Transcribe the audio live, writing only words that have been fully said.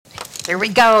Here we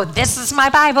go. This is my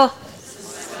Bible.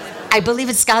 I believe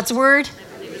it's God's word.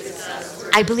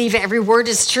 I believe every word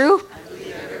is true.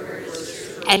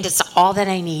 And it's all that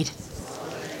I need.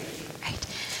 Right.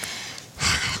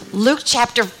 Luke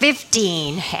chapter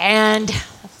 15. And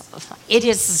it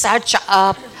is such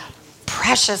a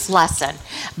precious lesson.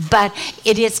 But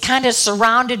it is kind of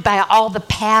surrounded by all the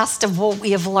past of what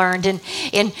we have learned.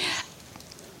 And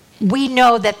we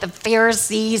know that the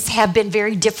Pharisees have been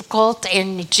very difficult,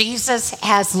 and Jesus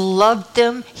has loved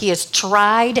them. He has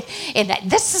tried. And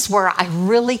this is where I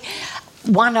really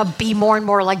want to be more and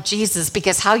more like Jesus,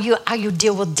 because how you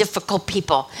deal with difficult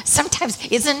people. Sometimes,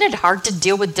 isn't it hard to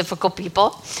deal with difficult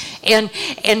people? And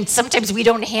sometimes we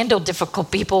don't handle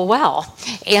difficult people well.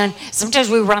 And sometimes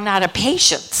we run out of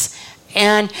patience.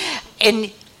 And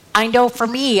I know for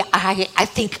me, I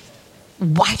think,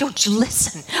 why don't you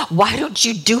listen? Why don't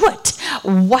you do it?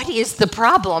 What is the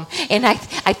problem? And I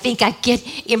think I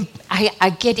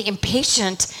get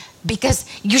impatient, because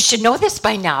you should know this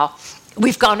by now.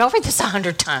 We've gone over this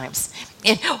 100 times.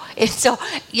 And so,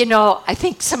 I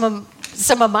think some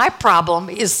of my problem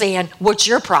is saying, what's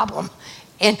your problem?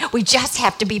 And we just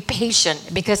have to be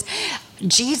patient, because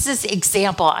Jesus'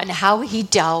 example on how he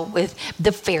dealt with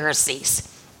the Pharisees,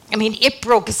 I mean, it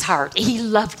broke his heart. He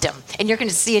loved them. And you're going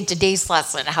to see in today's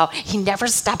lesson how he never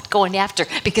stopped going after,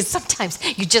 because sometimes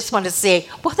you just want to say,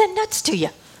 well, then nuts to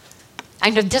you. I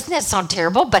know, doesn't that sound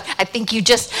terrible? But I think you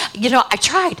just, I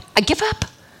tried. I give up.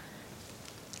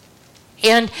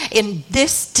 And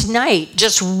this tonight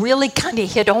just really kind of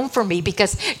hit home for me,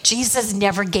 because Jesus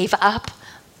never gave up.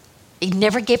 He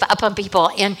never gave up on people,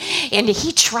 and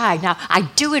he tried. Now, I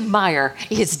do admire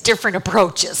his different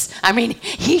approaches. I mean,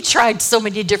 he tried so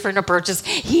many different approaches.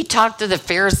 He talked to the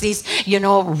Pharisees,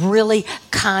 really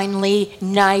kindly,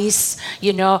 nice,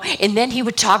 and then he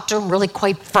would talk to them really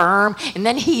quite firm. And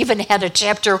then he even had a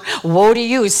chapter, woe to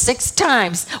you, 6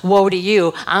 times, woe to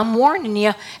you. I'm warning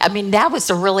you. I mean, that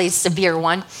was a really severe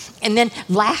one. And then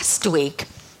last week,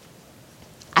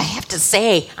 I have to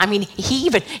say, I mean, he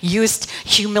even used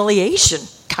humiliation,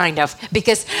 kind of,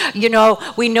 because,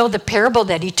 we know the parable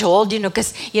that he told,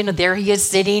 because, there he is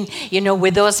sitting,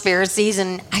 with those Pharisees,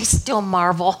 and I still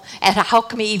marvel at how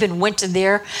come he even went to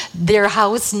their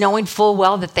house knowing full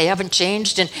well that they haven't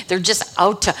changed, and they're just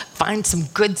out to find some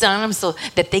goods on him so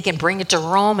that they can bring it to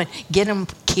Rome and get him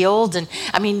killed. And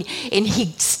I mean, and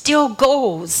he still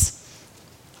goes.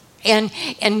 And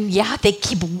yeah, they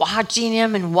keep watching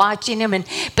him,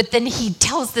 but then he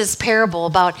tells this parable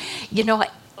about, you know what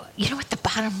the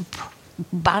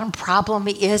bottom problem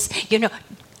is?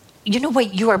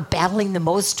 What you are battling the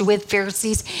most with,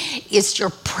 Pharisees, is your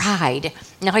pride.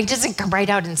 Now, he doesn't come right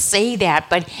out and say that,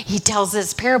 but he tells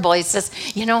this parable. He says,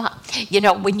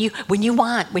 when you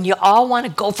all want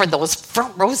to go for those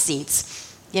front row seats,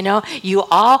 you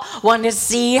all want to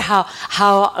see how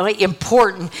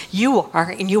important you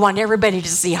are, and you want everybody to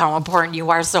see how important you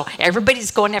are. So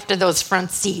everybody's going after those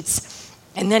front seats.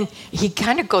 And then he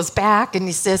kind of goes back and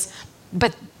he says,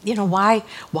 but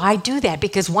why do that?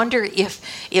 Because wonder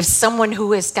if someone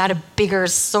who has got a bigger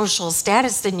social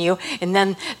status than you, and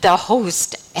then the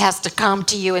host has to come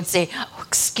to you and say, oh,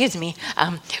 excuse me,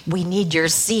 we need your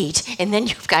seat. And then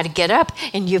you've got to get up,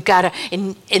 and you've got to,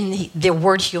 and the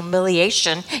word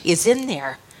humiliation is in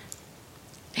there.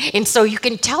 And so you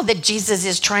can tell that Jesus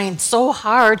is trying so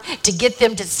hard to get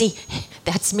them to see,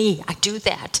 that's me, I do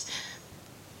that.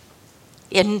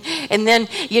 And then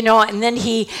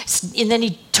he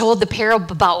told the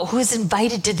parable about who's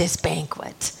invited to this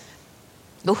banquet.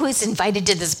 Who is invited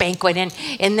to this banquet?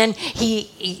 And then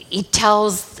he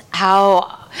tells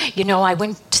how, I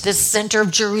went to the center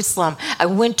of Jerusalem. I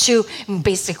went to,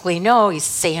 basically, he's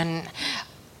saying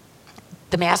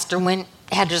the master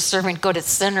had a servant go to the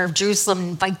center of Jerusalem and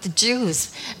invite the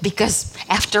Jews, because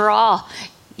after all,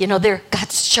 they're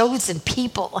God's chosen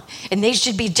people, and they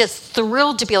should be just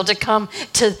thrilled to be able to come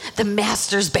to the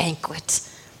master's banquet.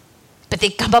 But they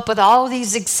come up with all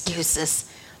these excuses.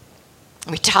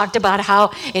 We talked about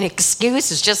how an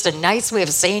excuse is just a nice way of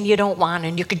saying you don't want,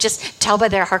 and you could just tell by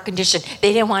their heart condition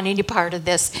they didn't want any part of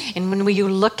this. And when you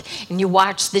look and you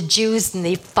watch the Jews and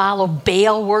they follow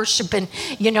Baal worship, and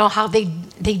how they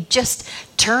just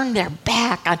turn their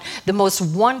back on the most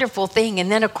wonderful thing.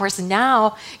 And then, of course,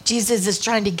 now Jesus is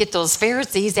trying to get those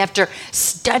Pharisees, after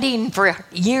studying for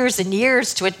years and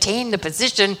years to attain the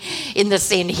position in the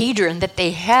Sanhedrin that they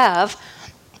have.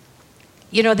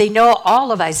 They know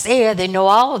all of Isaiah. They know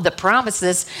all of the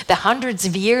promises, the hundreds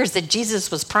of years that Jesus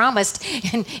was promised.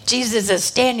 And Jesus is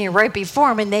standing right before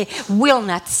them, and they will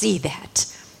not see that.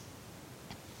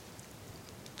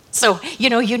 So,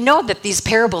 that these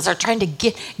parables are trying to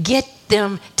get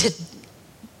them to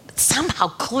somehow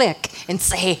click and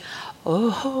say,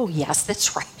 oh, yes,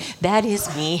 that's right. That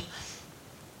is me.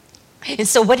 And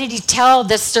so what did he tell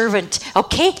the servant?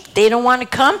 Okay, they don't want to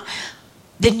come.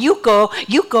 Then you go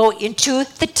into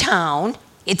the town.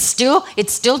 It's still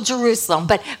Jerusalem,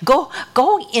 but go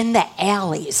in the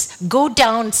alleys. Go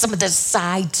down some of the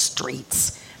side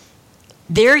streets.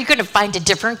 There you're going to find a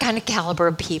different kind of caliber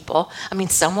of people. I mean,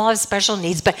 some will have special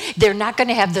needs, but they're not going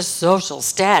to have the social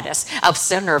status of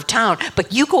center of town.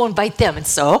 But you go invite them. And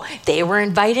so they were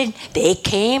invited. They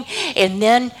came. And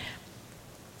then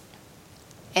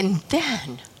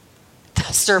the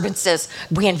servant says,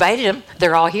 we invited them.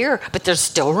 They're all here, but there's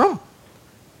still room.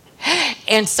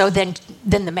 And so then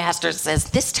the master says,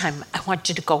 this time I want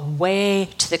you to go way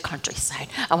to the countryside.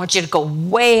 I want you to go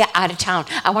way out of town.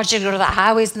 I want you to go to the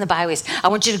highways and the byways. I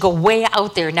want you to go way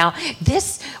out there. Now,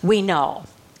 this we know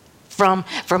from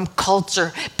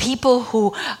culture. People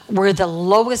who were the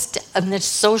lowest in the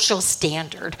social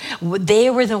standard,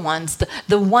 they were the ones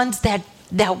that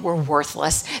were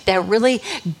worthless, that really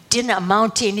didn't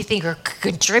amount to anything or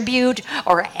contribute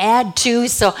or add to.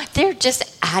 So they're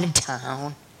just out of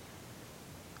town.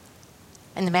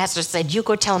 And the master said, you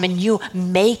go tell them and you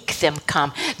make them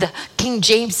come. The King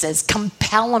James says,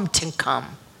 compel them to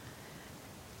come.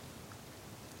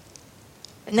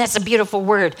 And that's a beautiful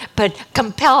word. But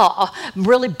compel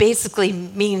really basically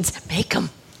means make them.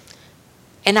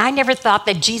 And I never thought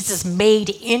that Jesus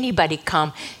made anybody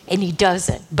come, and he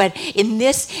doesn't. But in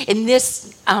this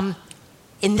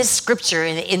scripture,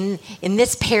 in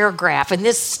this paragraph, in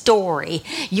this story,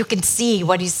 you can see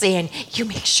what he's saying. You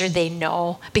make sure they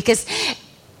know, because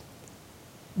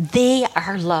they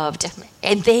are loved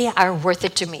and they are worth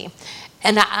it to me.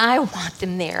 And I want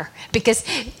them there, because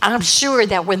I'm sure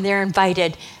that when they're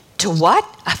invited to what?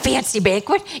 A fancy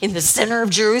banquet in the center of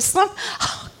Jerusalem?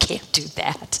 Oh, can't do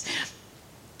that.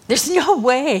 There's no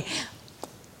way.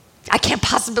 I can't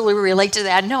possibly relate to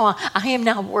that. No, I am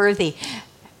not worthy.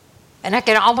 And I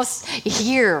can almost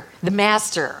hear the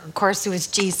master, of course, who is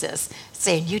Jesus,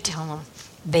 saying, you tell them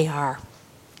they are.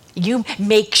 You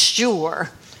make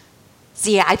sure.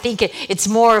 See, I think it's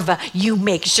more of a you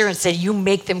make sure instead of you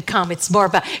make them come. It's more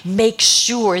of a make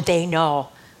sure they know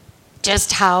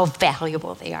just how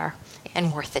valuable they are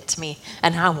and worth it to me.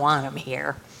 And I want them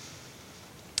here.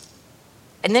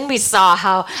 And then we saw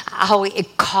how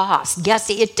it cost. Yes,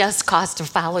 it does cost to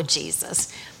follow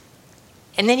Jesus.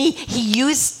 And then he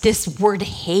used this word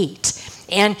hate.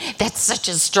 And that's such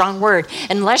a strong word.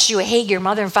 Unless you hate your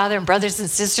mother and father and brothers and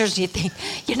sisters, you think,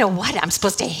 you know what, I'm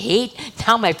supposed to hate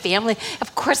now my family?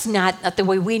 Of course not the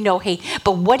way we know hate.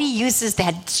 But what he uses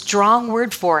that strong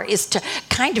word for is to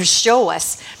kind of show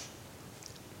us,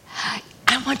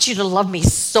 I want you to love me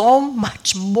so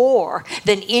much more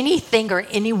than anything or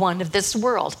anyone of this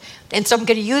world. And so I'm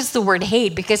going to use the word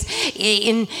hate because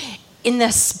in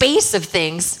the space of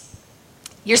things,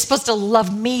 you're supposed to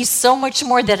love me so much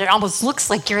more that it almost looks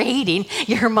like you're hating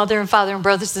your mother and father and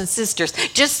brothers and sisters,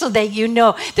 just so that you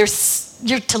know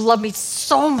you're to love me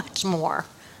so much more.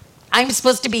 I'm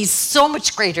supposed to be so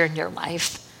much greater in your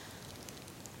life.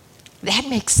 That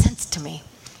makes sense to me.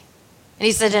 And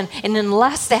he said, and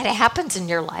unless that happens in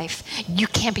your life, you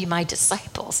can't be my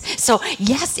disciples. So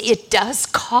yes, it does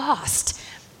cost.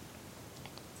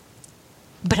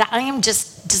 But I am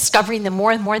just discovering the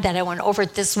more and more that I went over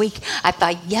it this week, I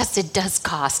thought, yes, it does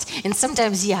cost. And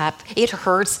sometimes, yeah, it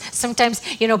hurts. Sometimes,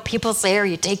 people say, or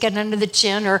you take it under the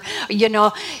chin, or,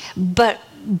 but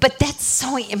that's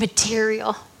so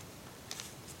immaterial.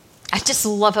 I just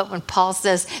love it when Paul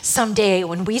says, someday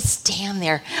when we stand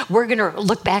there, we're going to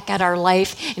look back at our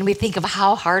life and we think of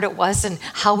how hard it was and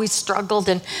how we struggled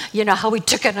and, how we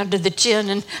took it under the chin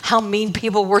and how mean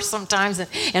people were sometimes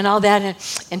and all that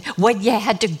and what you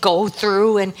had to go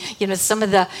through and, some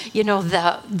of the,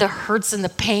 the hurts and the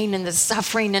pain and the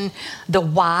suffering and the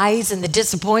whys and the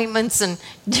disappointments and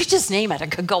you just name it. I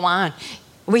could go on.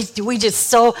 We just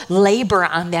so labor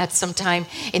on that sometime.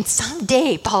 And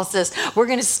someday, Paul says, we're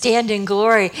going to stand in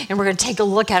glory and we're going to take a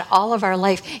look at all of our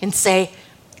life and say,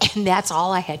 and that's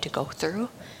all I had to go through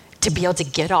to be able to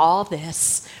get all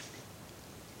this.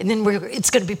 And then it's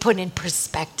going to be put in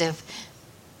perspective.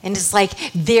 And it's like,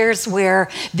 there's where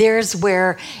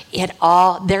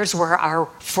our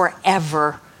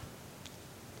forever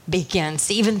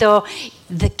begins. Even though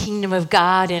the kingdom of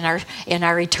God and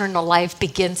our eternal life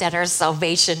begins at our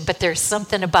salvation, but there's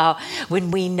something about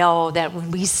when we know that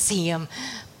when we see him,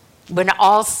 when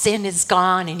all sin is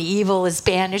gone and evil is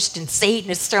banished and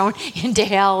Satan is thrown into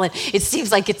hell, and it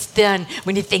seems like it's then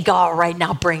when you think, all right,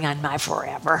 now bring on my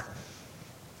forever.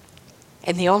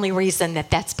 And the only reason that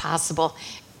that's possible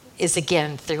is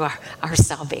again through our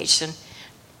salvation.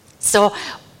 So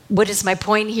what is my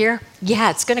point here? Yeah,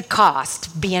 it's going to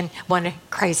cost being one of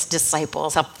Christ's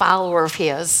disciples, a follower of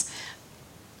his.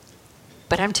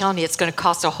 But I'm telling you, it's going to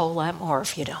cost a whole lot more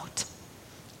if you don't.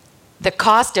 The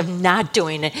cost of not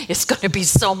doing it is going to be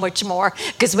so much more.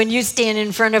 Because when you stand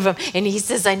in front of him and he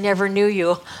says, I never knew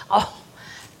you. Oh.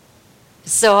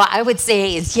 So I would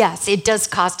say, yes, it does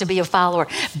cost to be a follower.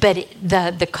 But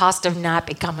the cost of not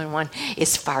becoming one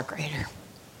is far greater.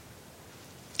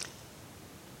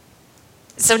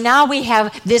 So now we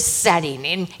have this setting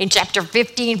in chapter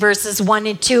 15, verses 1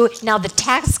 and 2. Now the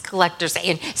tax collectors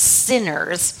and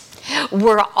sinners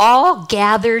were all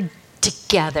gathered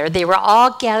together. They were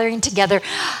all gathering together,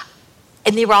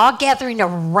 and they were all gathering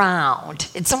around.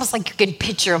 It's almost like you can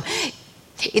picture them.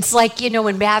 It's like,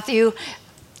 in Matthew,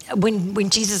 when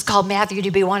Jesus called Matthew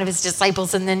to be one of his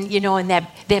disciples, and then, in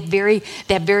that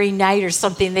very night or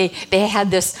something, they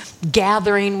had this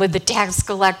gathering with the tax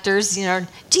collectors.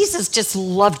 Jesus just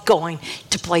loved going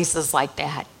to places like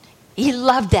that. He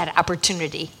loved that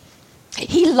opportunity.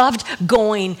 He loved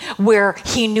going where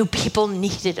he knew people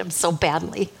needed him so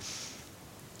badly.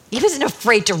 He wasn't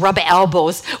afraid to rub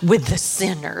elbows with the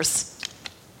sinners,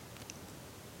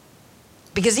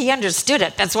 because he understood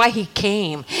it. That's why he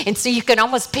came. And so you can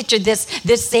almost picture this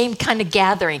same kind of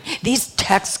gathering. These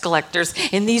tax collectors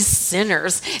and these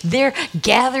sinners, they're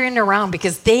gathering around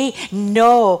because they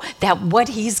know that what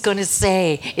he's going to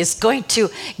say is going to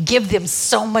give them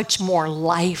so much more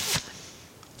life.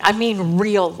 I mean,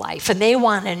 real life. And they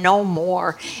want to know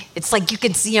more. It's like you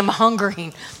can see them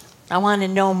hungering. I want to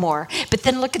know more. But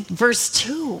then look at verse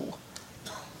 2.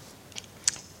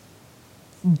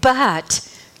 But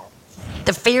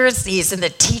the Pharisees and the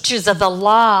teachers of the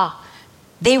law,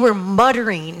 they were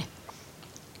muttering,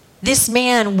 this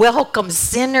man welcomes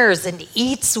sinners and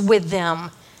eats with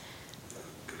them.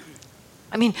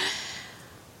 I mean,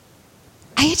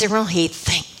 I had to really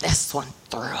think this one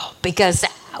through, because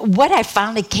what I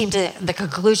finally came to the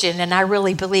conclusion, and I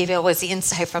really believe it was the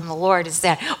insight from the Lord, is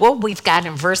that what we've got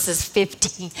in verses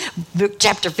 15,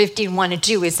 chapter 15, 1 and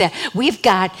 2, is that we've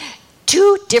got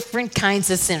two different kinds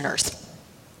of sinners.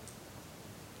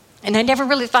 And I never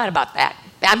really thought about that.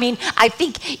 I mean, I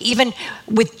think even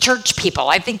with church people,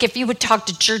 I think if you would talk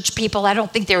to church people, I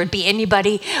don't think there would be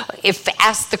anybody, if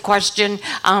asked the question,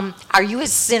 are you a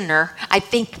sinner? I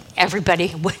think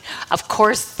everybody would, of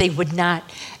course, they would not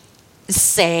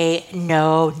say,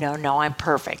 no, I'm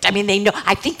perfect. I mean, they know,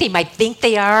 I think they might think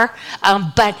they are,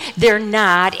 but they're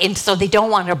not, and so they don't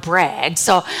want to brag.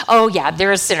 So, oh yeah,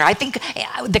 they're a sinner. I think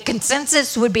the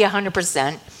consensus would be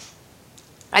 100%.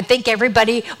 I think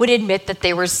everybody would admit that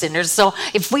they were sinners. So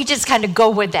if we just kind of go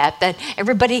with that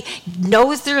everybody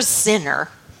knows they're a sinner,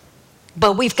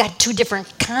 but we've got two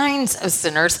different kinds of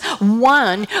sinners.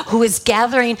 One who is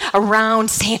gathering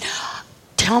around saying,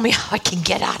 tell me how I can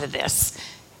get out of this.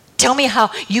 Tell me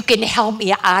how you can help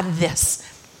me out of this.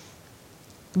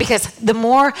 Because the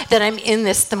more that I'm in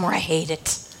this, the more I hate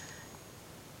it.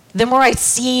 The more I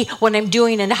see what I'm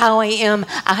doing and how I am,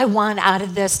 I want out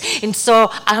of this. And so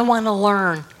I want to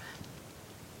learn.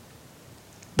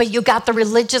 But you got the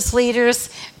religious leaders,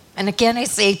 and again I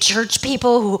say church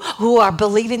people who are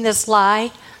believing this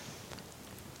lie,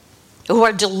 who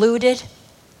are deluded.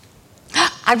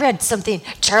 I read something,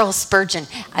 Charles Spurgeon,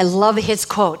 I love his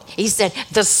quote. He said,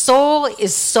 the soul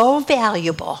is so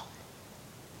valuable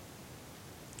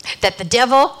that the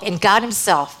devil and God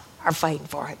himself are fighting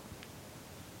for it.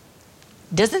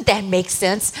 Doesn't that make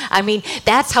sense? I mean,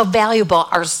 that's how valuable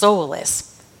our soul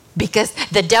is. Because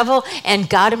the devil and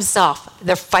God himself,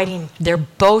 they're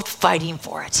both fighting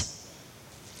for it.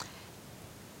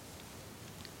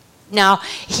 Now,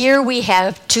 here we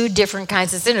have two different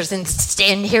kinds of sinners.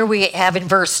 And here we have in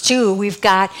verse 2, we've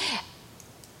got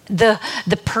the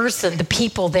person, the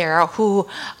people there who,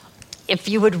 if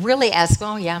you would really ask,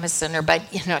 oh yeah, I'm a sinner, but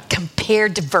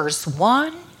compared to verse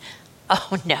 1,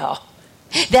 oh no.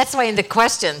 That's why in the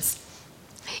questions,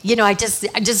 I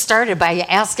just started by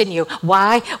asking you,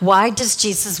 why does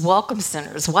Jesus welcome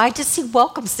sinners? Why does he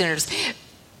welcome sinners?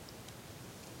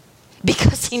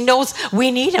 Because he knows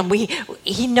we need him.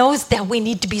 He knows that we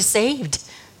need to be saved.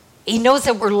 He knows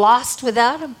that we're lost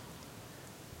without him.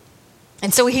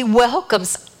 And so he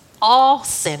welcomes all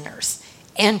sinners.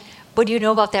 And what do you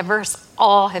know about that verse?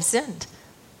 All have sinned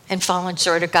and fallen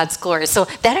short of God's glory. So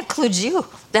that includes you.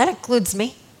 That includes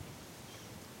me.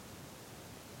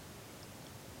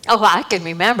 Oh, I can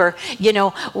remember,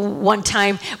 one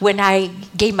time when I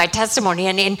gave my testimony.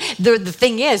 And the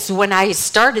thing is, when I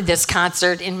started this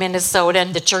concert in Minnesota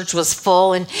and the church was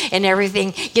full and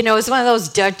everything, it's one of those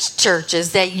Dutch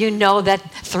churches that that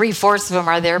 3/4 of them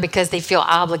are there because they feel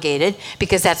obligated,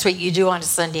 because that's what you do on a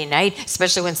Sunday night,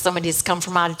 especially when somebody's come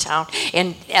from out of town.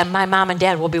 And my mom and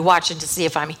dad will be watching to see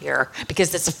if I'm here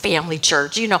because it's a family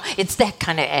church. It's that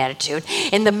kind of attitude.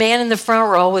 And the man in the front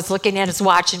row was looking at us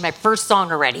watching my first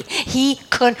song already. He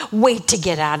couldn't wait to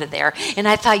get out of there. And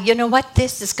I thought, you know what?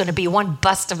 This is going to be one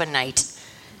bust of a night.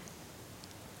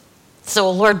 So,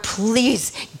 Lord,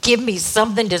 please give me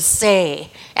something to say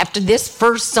after this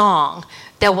first song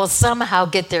that will somehow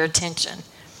get their attention.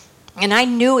 And I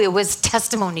knew it was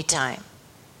testimony time.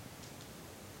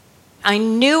 I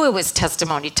knew it was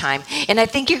testimony time. And I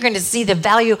think you're going to see the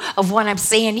value of what I'm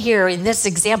saying here in this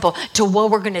example to what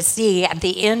we're going to see at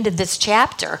the end of this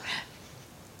chapter.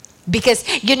 Because,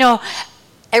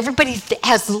 everybody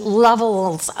has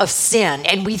levels of sin,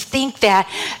 and we think that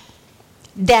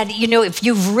if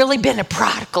you've really been a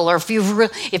prodigal, or if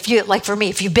you like for me,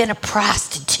 if you've been a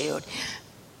prostitute,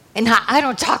 and I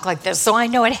don't talk like this, so I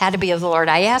know it had to be of the Lord.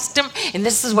 I asked him, and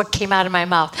this is what came out of my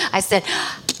mouth. I said,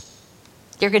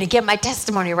 you're going to get my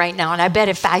testimony right now. And I bet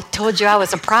if I told you I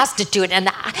was a prostitute, and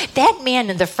that man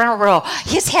in the front row,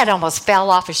 his head almost fell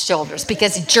off his shoulders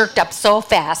because he jerked up so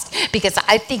fast, because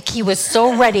I think he was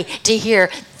so ready to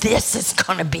hear, this is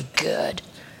going to be good.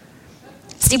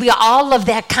 See, we all love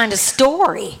that kind of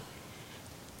story.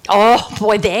 Oh,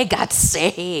 boy, they got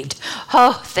saved.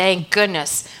 Oh, thank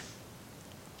goodness.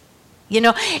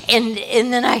 And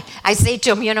then I say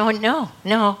to him,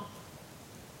 no.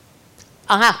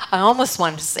 I almost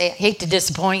wanted to say, I hate to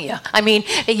disappoint you. I mean,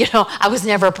 I was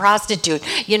never a prostitute,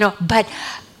 but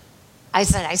I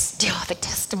said, I still have a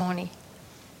testimony.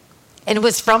 And it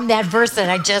was from that verse that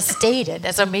I just stated.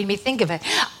 That's what made me think of it.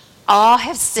 All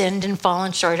have sinned and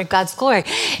fallen short of God's glory.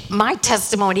 My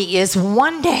testimony is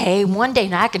one day,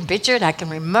 and I can picture it, I can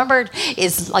remember it,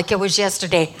 is like it was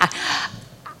yesterday.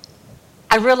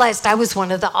 I realized I was one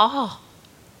of the all.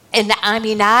 And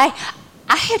I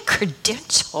had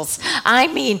credentials.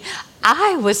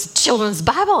 I was children's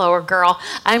Bible hour girl.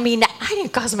 I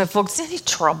didn't cause my folks any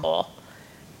trouble.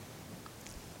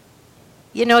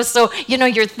 So,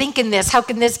 you're thinking this, how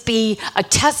can this be a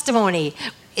testimony?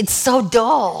 It's so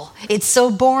dull. It's so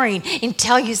boring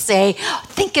until you say,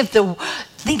 think of the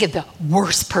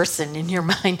worst person in your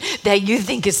mind that you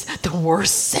think is the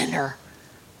worst sinner.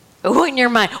 Who in your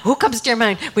mind? Who comes to your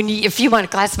mind if you want to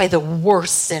classify the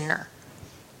worst sinner?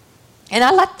 And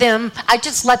I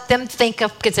just let them think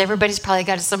of, because everybody's probably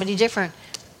got somebody different.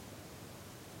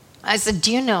 I said,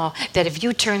 do you know that if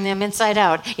you turn them inside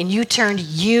out and you turned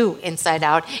you inside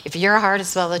out, if your heart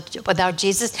is without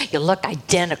Jesus, you look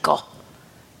identical.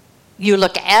 You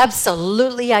look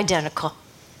absolutely identical.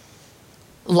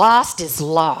 Lost is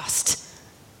lost.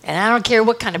 And I don't care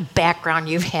what kind of background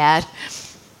you've had.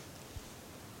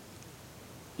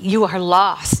 You are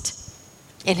lost.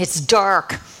 And it's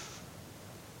dark.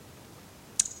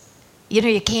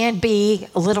 You can't be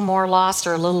a little more lost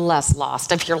or a little less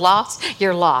lost. If you're lost,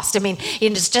 you're lost.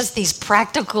 It's just these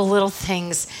practical little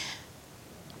things.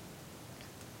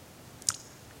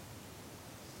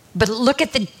 But look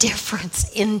at the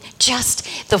difference in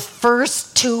just the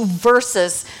first two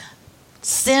verses.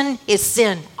 Sin is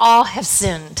sin. All have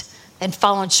sinned and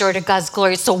fallen short of God's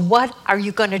glory. So what are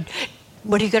you going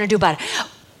to do about it?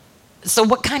 So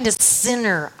what kind of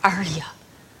sinner are you?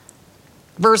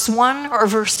 Verse 1 or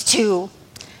verse 2?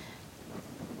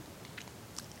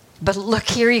 But look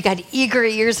here, you got eager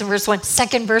ears in verse 1.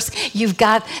 Second verse, you've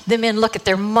got them in, look at,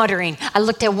 they're muttering. I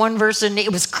looked at one verse and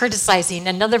it was criticizing.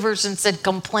 Another version said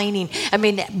complaining.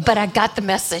 But I got the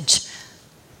message.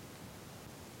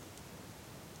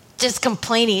 Just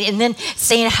complaining and then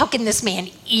saying, how can this man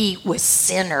eat with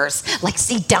sinners? Like,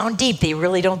 see, down deep, they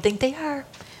really don't think they are.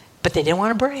 But they didn't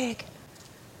want to brag.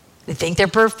 They think they're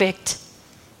perfect.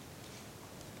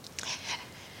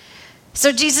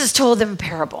 So Jesus told them a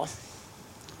parable.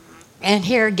 And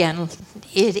here again,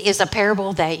 it is a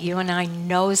parable that you and I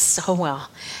know so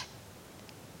well.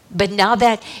 But now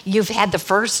that you've had the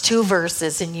first two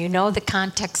verses and you know the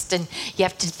context, and you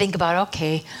have to think about,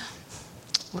 okay,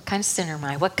 what kind of sinner am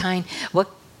I?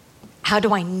 How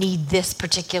do I need this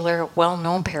particular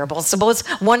well-known parable? Suppose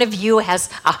one of you has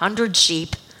 100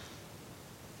 sheep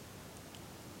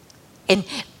and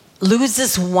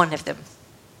loses one of them.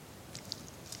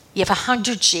 You have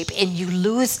 100 sheep and you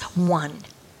lose one.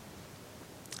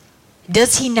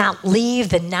 Does he not leave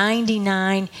the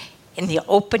 99 in the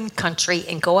open country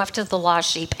and go after the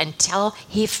lost sheep until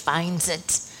he finds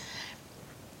it?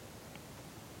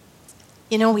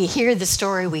 We hear the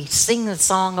story, we sing the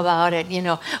song about it,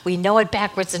 we know it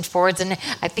backwards and forwards. And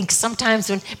I think sometimes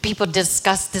when people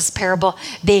discuss this parable,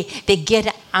 they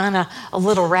get on a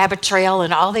little rabbit trail,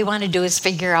 and all they want to do is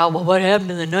figure out, well, what happened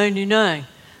to the 99?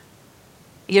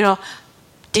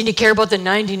 Didn't he care about the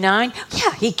 99?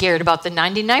 Yeah, he cared about the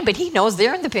 99, but he knows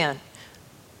they're in the pen.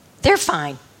 They're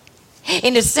fine.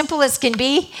 And as simple as can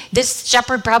be, this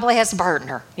shepherd probably has a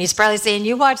partner. He's probably saying,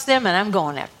 you watch them, and I'm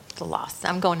going after the lost.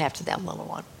 I'm going after that little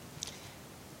one.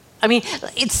 I mean,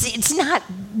 it's not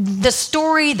the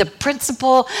story, the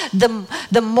principle,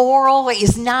 the moral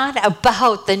is not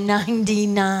about the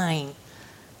 99.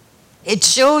 It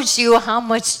shows you how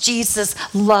much Jesus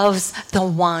loves the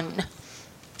one.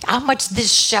 How much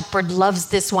this shepherd loves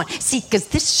this one. See, because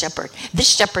this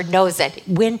shepherd knows that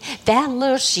when that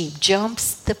little sheep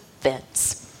jumps the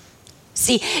fence.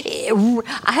 See,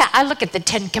 I look at the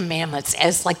 10 Commandments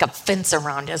as like a fence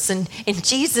around us. And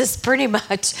Jesus pretty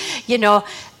much,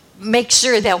 makes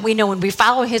sure that we know when we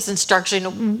follow his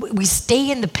instruction, we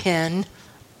stay in the pen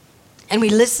and we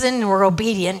listen and we're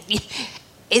obedient,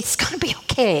 it's going to be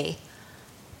okay.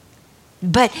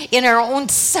 But in our own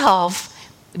self,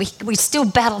 we still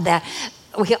battle that.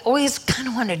 We always kind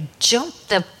of want to jump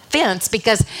the fence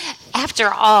because after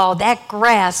all, that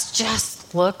grass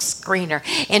just looks greener.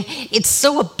 And it's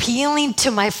so appealing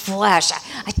to my flesh.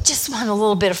 I just want a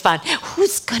little bit of fun.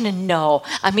 Who's going to know?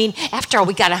 I mean, after all,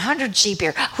 we got 100 sheep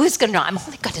here. Who's going to know? I'm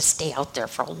only going to stay out there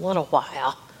for a little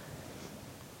while.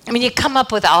 I mean, you come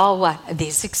up with all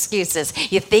these excuses.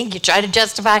 You try to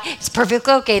justify, it's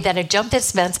perfectly okay that I jumped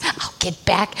this fence. I'll get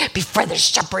back before the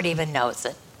shepherd even knows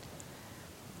it.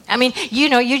 I mean,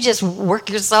 you just work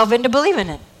yourself into believing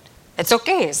it. It's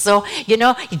okay. So, you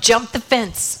jump the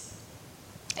fence.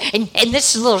 And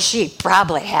this little sheep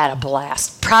probably had a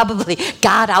blast. Probably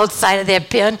got outside of that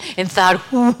pen and thought,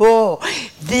 whoa,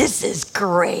 this is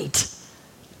great.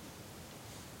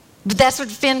 But that's what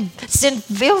sin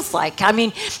feels like. I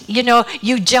mean,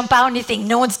 you jump out and you think,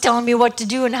 no one's telling me what to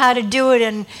do and how to do it,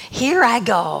 and here I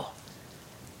go.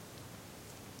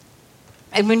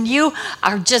 And when you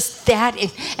are just that,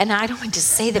 and I don't want to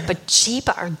say that, but sheep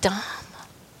are dumb.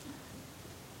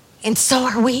 And so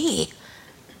are we.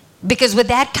 Because with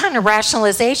that kind of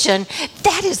rationalization,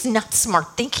 that is not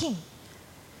smart thinking.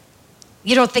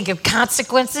 You don't think of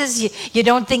consequences. You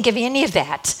don't think of any of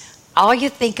that. All you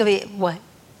think of is what?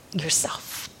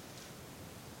 Yourself.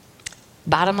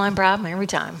 Bottom line problem every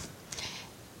time.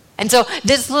 And so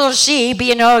this little sheep,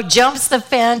 jumps the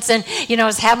fence and,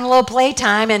 is having a little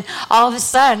playtime, and all of a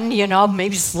sudden,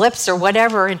 maybe slips or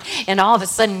whatever, and all of a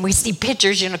sudden we see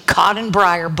pictures, caught in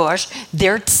briar bush.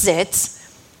 There it sits.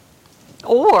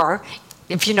 Or,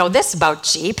 if you know this about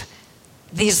sheep,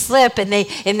 they slip and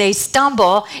they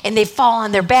stumble and they fall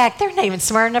on their back. They're not even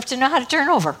smart enough to know how to turn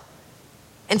over.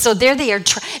 And so there they are,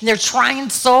 they're trying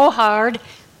so hard.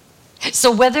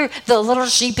 So whether the little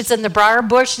sheep is in the briar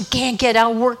bush and can't get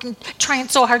out, working, trying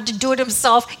so hard to do it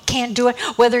himself, can't do it.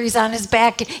 Whether he's on his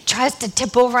back and tries to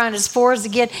tip over on his fours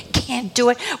again, can't do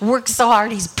it. Works so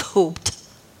hard, he's pooped.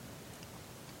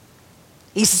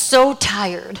 He's so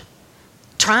tired.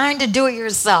 Trying to do it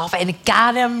yourself, and it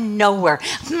got him nowhere.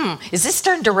 Is this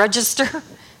starting to register?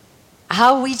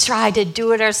 How we try to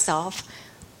do it ourselves.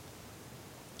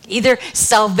 Either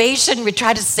salvation, we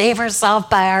try to save ourselves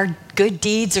by our good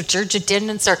deeds or church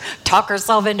attendance or talk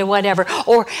ourselves into whatever.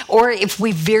 Or if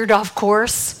we veered off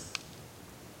course.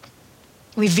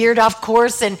 We veered off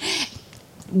course and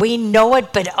we know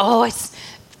it, but it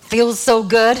feels so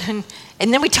good.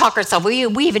 And then we talk ourselves.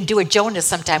 We even do a Jonah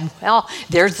sometime. Well,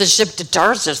 there's the ship to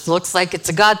Tarshish. Looks like it's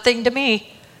a God thing to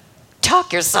me.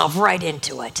 Talk yourself right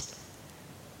into it.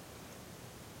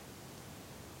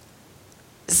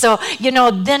 So,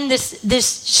 then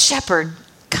this shepherd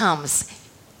comes.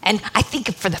 And I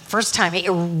think for the first time, it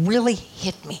really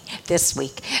hit me this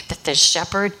week that the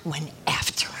shepherd went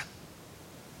after him.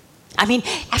 I mean,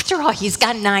 after all, he's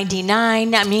got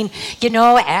 99. I mean,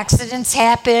 accidents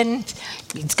happen.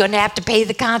 He's going to have to pay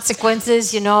the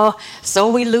consequences, So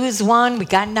we lose one, we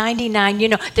got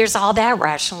 99. There's all that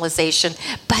rationalization.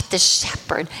 But the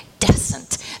shepherd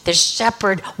doesn't. The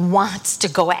shepherd wants to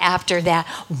go after that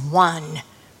one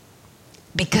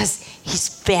because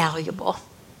he's valuable.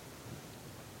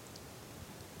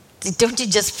 Don't you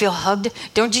just feel hugged?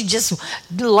 Don't you just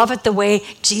love it the way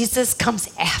Jesus comes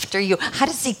after you? How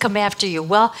does he come after you?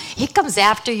 Well, he comes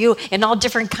after you in all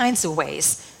different kinds of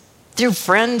ways. Through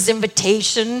friends'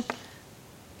 invitation,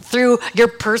 through your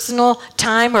personal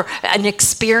time or an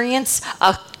experience,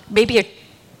 maybe a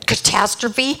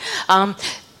catastrophe,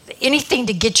 anything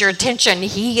to get your attention.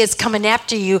 He is coming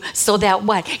after you so that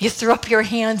what? You throw up your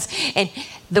hands and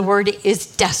The word is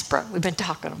desperate. We've been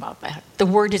talking about that. The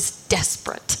word is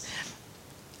desperate.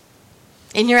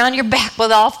 And you're on your back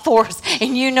with all fours,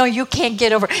 and you know you can't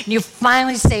get over it. And you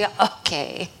finally say,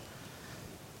 okay.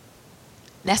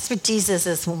 That's what Jesus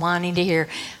is wanting to hear.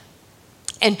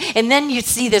 And then you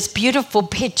see this beautiful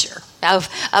picture of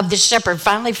the shepherd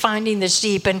finally finding the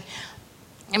sheep. And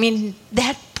I mean,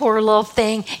 that poor little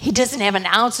thing, he doesn't have an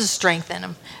ounce of strength in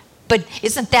him. But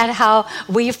isn't that how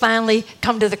we finally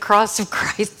come to the cross of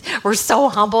Christ? We're so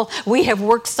humble. We have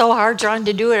worked so hard trying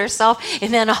to do it ourselves.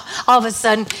 And then all of a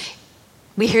sudden,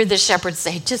 we hear the shepherd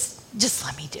say, just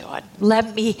let me do it.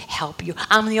 Let me help you.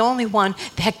 I'm the only one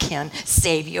that can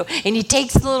save you. And he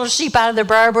takes the little sheep out of the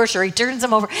briar bush, or he turns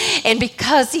them over. And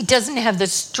because he doesn't have the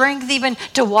strength even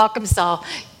to walk himself,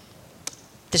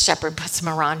 the shepherd puts him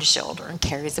around his shoulder and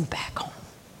carries him back home.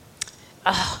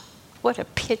 Oh, what a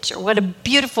picture. What a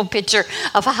beautiful picture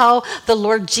of how the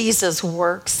Lord Jesus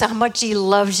works, how much he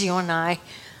loves you and I.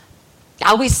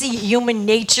 How we see human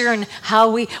nature and how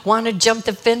we want to jump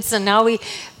the fence and how we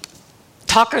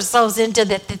talk ourselves into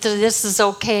that this is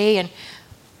okay. And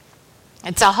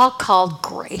it's all called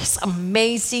grace,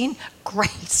 amazing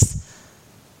grace.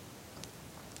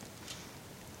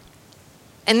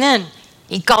 And then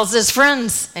he calls his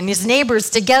friends and his neighbors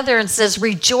together and says,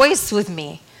 rejoice with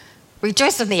me.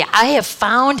 Rejoice with me. I have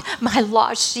found my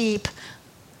lost sheep.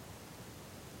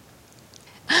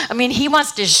 I mean, he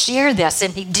wants to share this.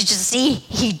 And did you see?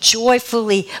 He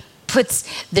joyfully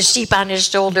puts the sheep on his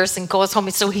shoulders and goes home.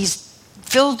 So he's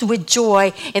filled with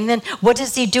joy. And then what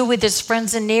does he do with his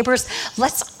friends and neighbors?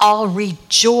 Let's all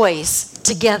rejoice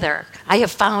together. I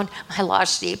have found my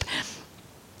lost sheep.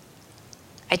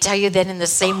 I tell you that in the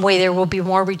same way, there will be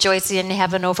more rejoicing in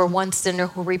heaven over one sinner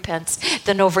who repents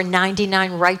than over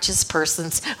 99 righteous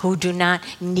persons who do not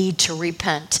need to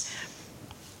repent.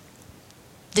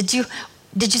 Did you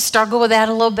struggle with that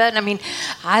a little bit? I mean,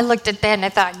 I looked at that and I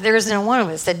thought, there isn't one of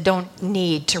us that don't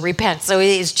need to repent. So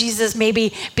is Jesus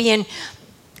maybe being,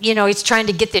 he's trying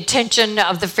to get the attention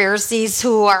of the Pharisees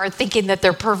who are thinking that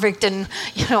they're perfect and,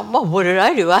 well, what did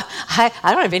I do? I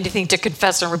don't have anything to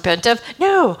confess and repent of.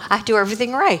 No, I do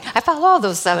everything right. I follow all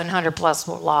those 700 plus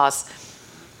laws.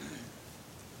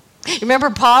 You remember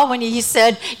Paul when he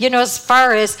said, as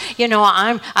far as,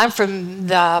 I'm from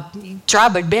the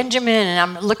tribe of Benjamin and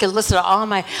I'm looking at all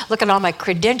my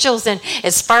credentials, and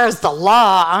as far as the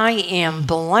law, I am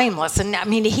blameless. And I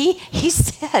mean, he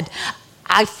said,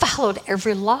 I followed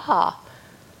every law.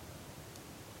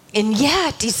 And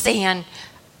yet he's saying,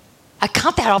 I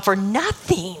count that all for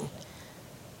nothing.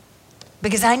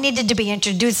 Because I needed to be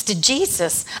introduced to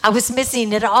Jesus. I was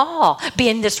missing it all,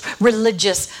 being this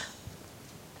religious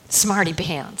smarty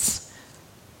pants.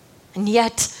 And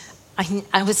yet,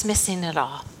 I was missing it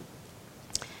all.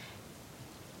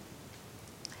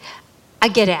 I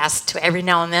get asked every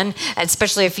now and then,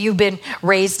 especially if you've been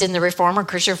raised in the Reformed or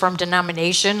Christian Reformed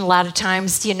denomination, a lot of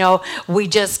times, we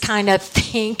just kind of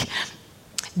think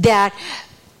that,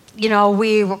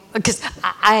 because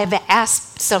I have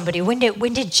asked somebody, when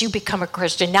did you become a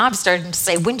Christian? Now I'm starting to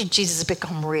say, when did Jesus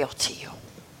become real to you?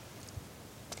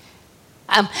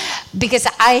 Because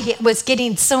I was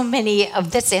getting so many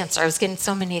of this answer. I was getting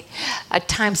so many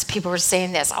times people were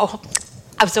saying this. Oh,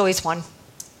 I was always one.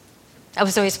 I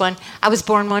was always one. I was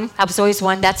born one. I was always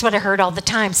one. That's what I heard all the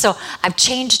time. So I've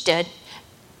changed it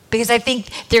because I think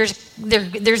there's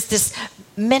this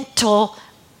mental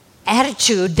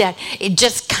attitude that it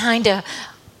just kind of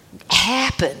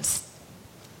happens.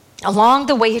 Along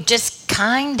the way, it just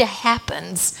kind of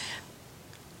happens.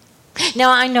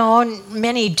 Now, I know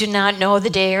many do not know the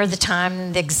day or the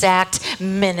time, the exact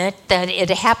minute that it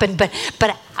happened, but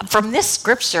from this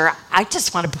scripture, I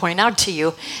just want to point out to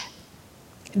you,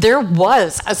 there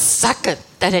was a second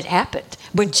that it happened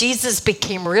when Jesus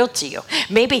became real to you.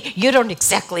 Maybe you don't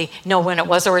exactly know when it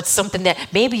was, or it's something that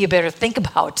maybe you better think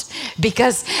about,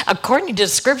 because according to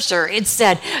scripture, it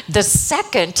said the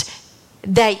second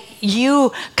that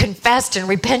you confessed and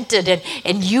repented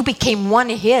and you became one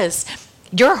of his,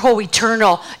 your whole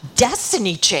eternal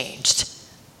destiny changed.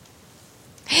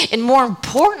 And more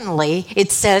importantly,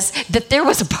 it says that there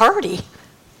was a party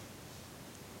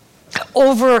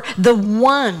over the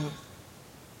one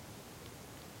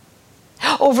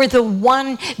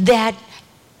that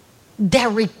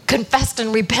confessed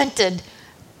and repented.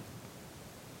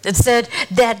 It said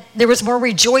that there was more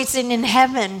rejoicing in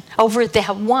heaven over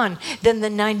that one than the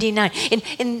 99.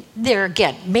 And there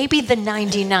again, maybe the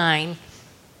 99,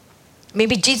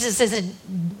 maybe Jesus isn't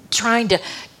trying to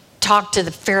talk to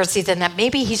the Pharisees, and that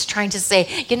maybe he's trying to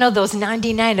say, those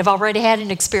 99 have already had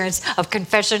an experience of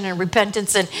confession and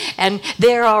repentance, and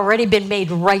they're already been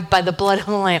made right by the blood of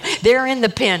the Lamb. They're in the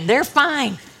pen. They're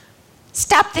fine.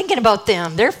 Stop thinking about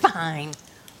them. They're fine.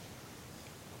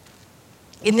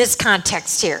 In this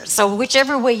context here. So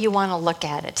whichever way you want to look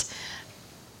at it.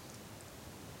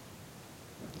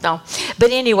 No.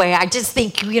 But anyway, I just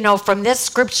think, from this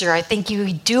scripture, I think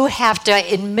you do have to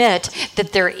admit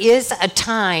that there is a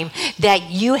time that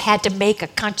you had to make a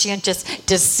conscientious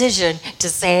decision to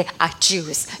say, I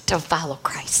choose to follow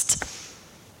Christ.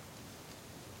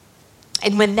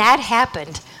 And when that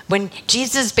happened, when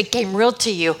Jesus became real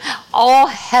to you, all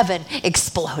heaven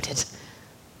exploded.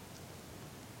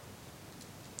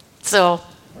 So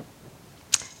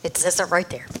it says it right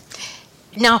there.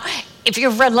 Now, if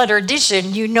you've read Letter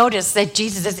Edition, you notice that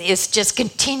Jesus is just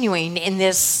continuing in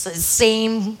this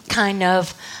same kind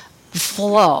of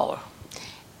flow.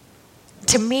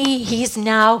 To me, he's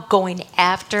now going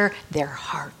after their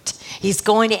heart. He's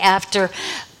going after,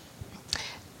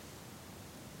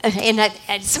 and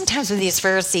sometimes with these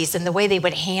Pharisees and the way they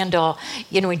would handle,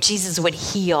 when Jesus would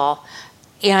heal.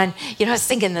 And, I was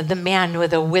thinking of the man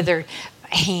with a withered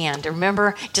hand.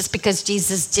 Remember, just because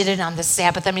Jesus did it on the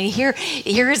Sabbath. I mean, here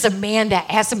is a man that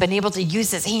hasn't been able to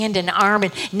use his hand and arm,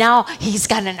 and now he's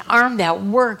got an arm that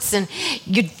works. And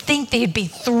you'd think they'd be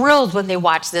thrilled when they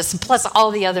watch this. And plus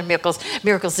all the other miracles.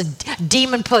 A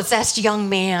demon-possessed young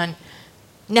man.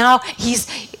 Now he's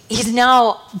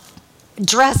now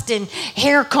dressed and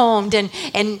hair combed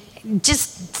and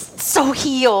just so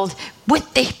healed. Would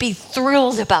they be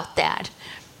thrilled about that?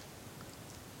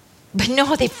 But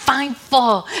no, they find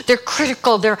fault. They're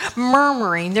critical. They're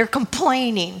murmuring. They're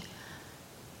complaining.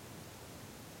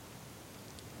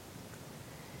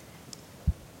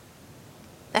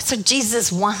 That's what Jesus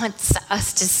wants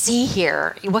us to see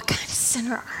here. What kind of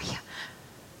sinner are you?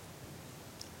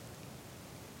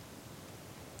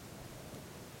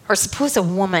 Or suppose a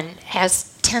woman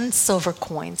has 10 silver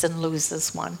coins and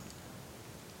loses one.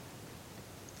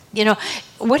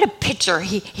 What a picture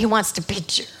he wants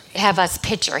to have us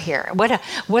picture here. What a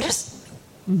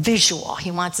visual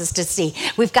he wants us to see.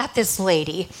 We've got this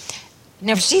lady.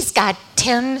 Now, she's got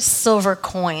 10 silver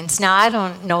coins. Now, I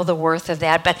don't know the worth of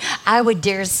that, but I would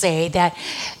dare say that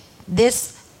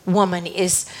this woman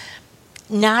is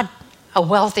not a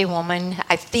wealthy woman.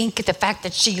 I think the fact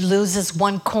that she loses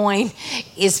one coin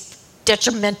is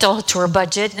detrimental to her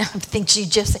budget. I think she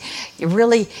just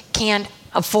really can't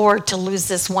afford to lose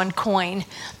this one coin.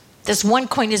 This one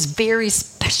coin is very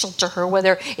special to her,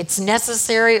 whether it's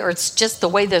necessary or it's just the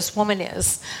way this woman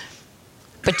is.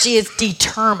 But she is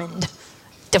determined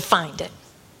to find it.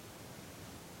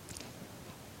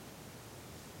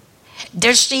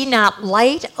 Does she not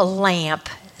light a lamp,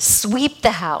 sweep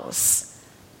the house,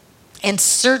 and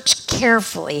search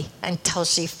carefully until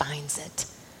she finds it?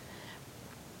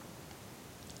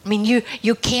 I mean,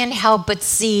 you can't help but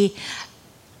see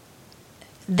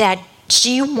that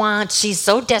she's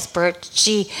so desperate,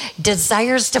 she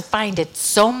desires to find it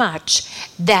so much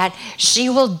that she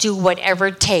will do whatever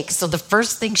it takes. So the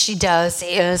first thing she does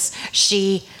is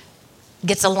she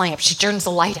gets a lamp. She turns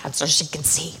the light on so she can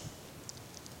see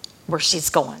where she's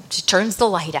going. She turns the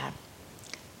light on.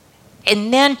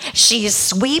 And then she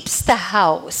sweeps the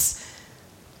house.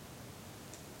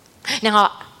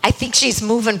 Now, I think she's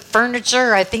moving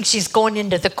furniture. I think she's going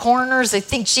into the corners. I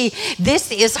think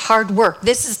this is hard work.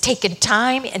 This is taking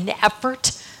time and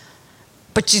effort,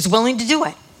 but she's willing to do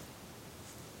it.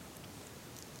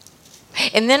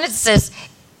 And then it says,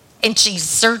 and she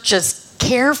searches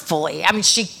carefully. I mean,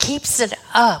 she keeps it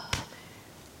up.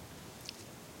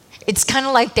 It's kind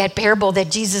of like that parable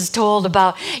that Jesus told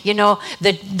about,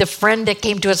 the friend that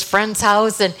came to his friend's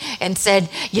house and said,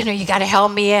 you got to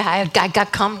help me. I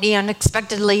got company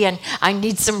unexpectedly and I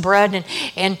need some bread.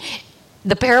 And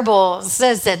the parable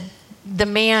says that the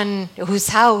man whose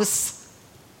house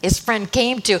his friend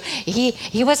came to,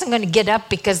 he wasn't going to get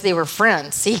up because they were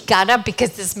friends. He got up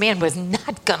because this man was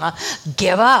not going to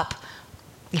give up.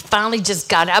 He finally just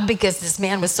got up because this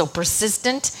man was so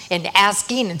persistent in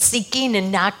asking and seeking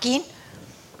and knocking.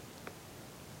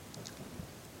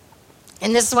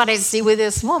 And this is what I see with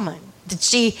this woman. That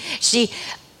she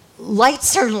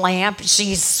lights her lamp,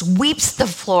 she sweeps the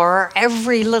floor,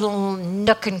 every little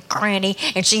nook and cranny,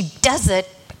 and she does it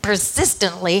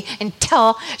persistently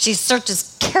until she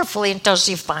searches carefully until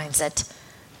she finds it.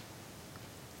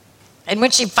 And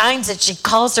when she finds it, she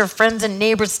calls her friends and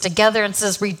neighbors together and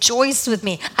says, "Rejoice with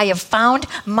me, I have found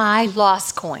my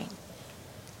lost coin."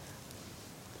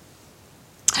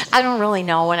 I don't really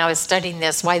know when I was studying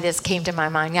this why this came to my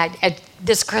mind.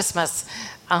 This Christmas,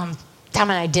 Tom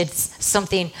and I did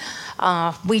something.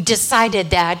 We decided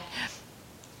that,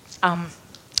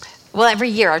 every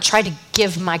year I try to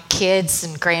give my kids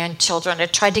and grandchildren, I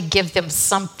try to give them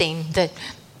something that,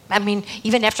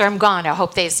 even after I'm gone, I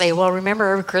hope they say, well, remember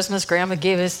every Christmas Grandma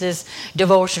gave us this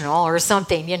devotional or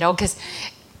something,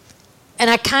 and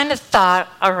I kind of thought,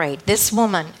 all right, this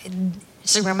woman,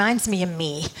 she reminds me of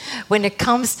me when it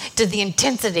comes to the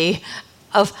intensity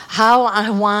of how I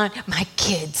want my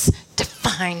kids to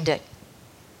find it.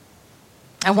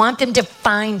 I want them to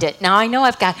find it. Now, I know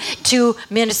I've got 2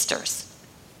 ministers.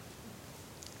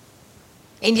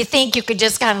 And you think you could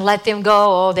just kind of let them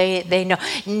go, oh, they know.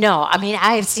 No,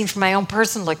 I have seen from my own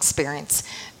personal experience.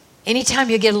 Anytime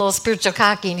you get a little spiritual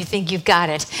cocky and you think you've got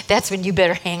it, that's when you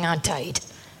better hang on tight.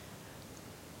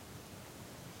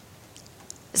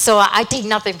 So I take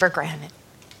nothing for granted.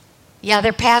 Yeah,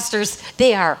 they're pastors,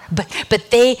 they are, but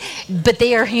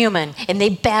they are human, and they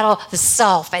battle the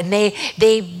self, and they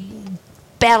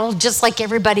battle just like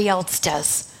everybody else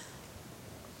does.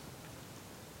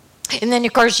 And then,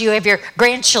 of course, you have your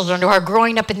grandchildren who are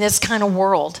growing up in this kind of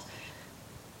world.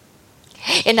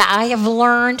 And I have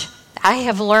learned,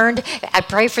 I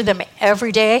pray for them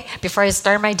every day before I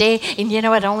start my day. And you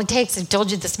know what it only takes? I've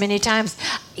told you this many times.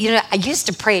 I used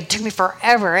to pray. It took me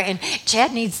forever. And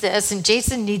Chad needs this, and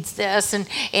Jason needs this, and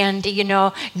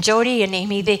Jody and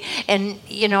Amy,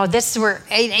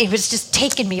 it was just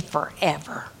taking me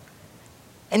forever.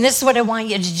 And this is what I want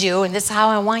you to do, and this is how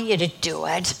I want you to do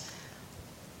it.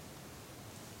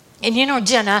 And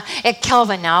Jenna, at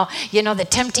Calvin now, the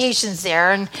temptation's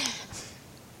there. And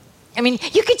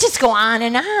you could just go on,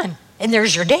 and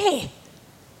there's your day.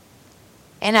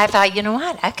 And I thought, you know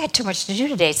what? I've got too much to do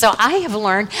today. So I have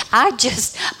learned, I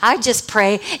just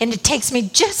pray, and it takes me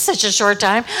just such a short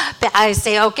time. But I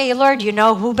say, okay, Lord, you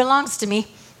know who belongs to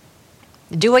me.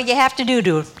 Do what you have to do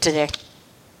today.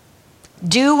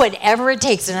 Do whatever it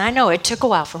takes. And I know it took a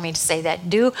while for me to say that.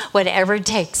 Do whatever it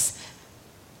takes.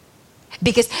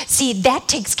 Because, see, that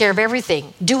takes care of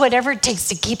everything. Do whatever it takes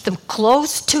to keep them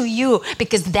close to you,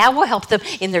 because that will help them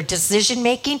in their decision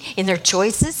making, in their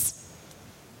choices.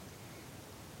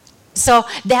 So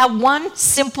that one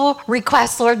simple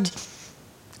request, Lord,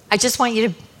 I just want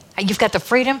you've got the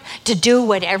freedom to do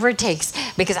whatever it takes,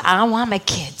 because I want my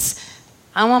kids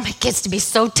to be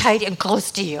so tight and close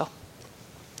to you.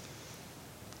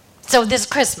 So this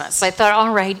Christmas, I thought,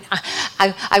 all right,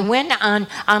 I went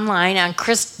online on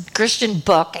Christian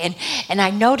Book, and I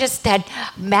noticed that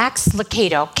Max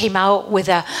Lucado came out with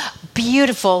a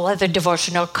beautiful leather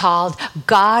devotional called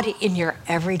God in Your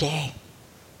Everyday.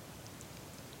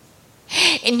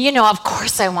 And, of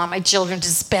course I want my children to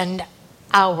spend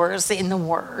hours in the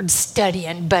Word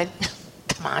studying, but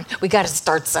come on, we got to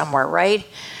start somewhere, right?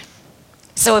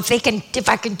 So if I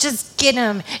can just get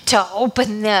them to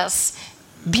open this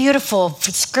beautiful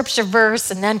scripture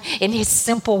verse, and then in his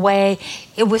simple way,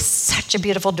 it was such a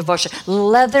beautiful devotion.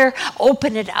 Leather,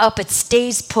 open it up, it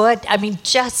stays put.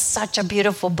 Just such a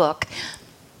beautiful book.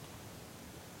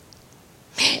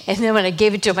 And then when I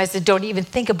gave it to him, I said, don't even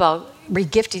think about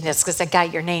regifting this, because I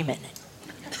got your name in it.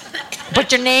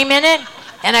 Put your name in it,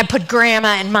 and I put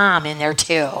Grandma and Mom in there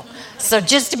too. So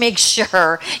just to make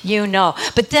sure you know.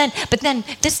 But then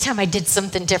this time I did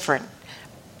something different.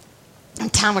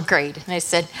 And Tom agreed. And I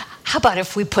said, how about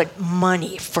if we put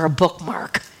money for a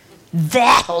bookmark?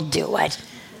 That'll do it.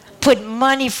 Put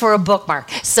money for a bookmark.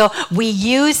 So we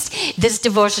used this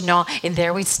devotional, and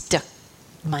there we stuck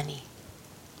money.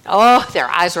 Oh, their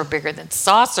eyes were bigger than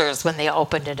saucers when they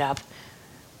opened it up.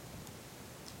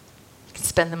 You can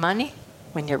spend the money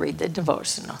when you read the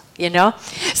devotional,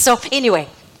 So anyway,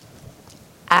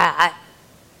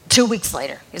 2 weeks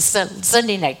later, it's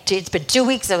Sunday night. It's been 2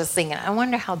 weeks. I was thinking, I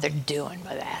wonder how they're doing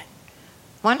with that.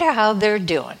 Wonder how they're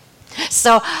doing.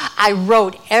 So I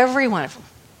wrote every one of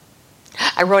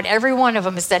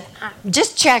them. And said,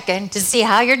 just checking to see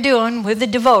how you're doing with the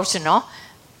devotional.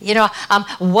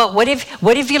 What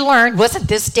have you learned? Wasn't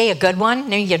this day a good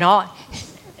one?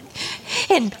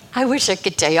 And I wish I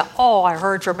could tell you, I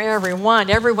heard from everyone.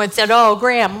 Everyone said,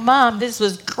 Graham, Mom, this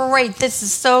was great. This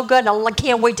is so good. I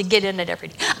can't wait to get in it every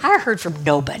day. I heard from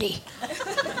nobody.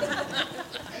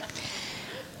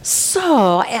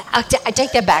 So I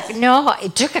take that back. No,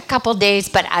 it took a couple days,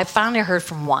 but I finally heard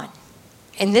from one.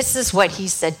 And this is what he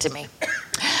said to me.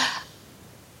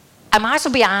 I might as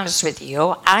well be honest with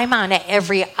you. I'm on an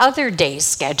every other day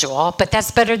schedule, but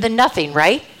that's better than nothing,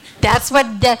 right? That's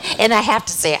and I have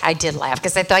to say, I did laugh,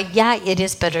 because I thought, yeah, it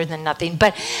is better than nothing.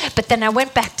 But then I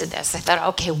went back to this. I thought,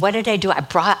 okay, what did I do? I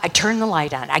turned the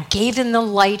light on. I gave them the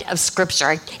light of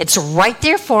Scripture. It's right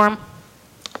there for them.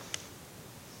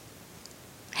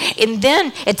 And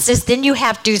then it says, then you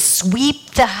have to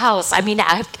sweep the house. I mean,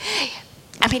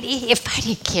 if I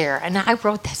didn't care, and I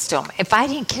wrote this to him, if I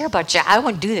didn't care about you, I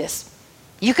wouldn't do this.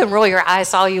 You can roll your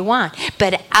eyes all you want,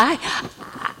 but I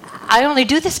only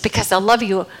do this because I love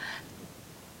you.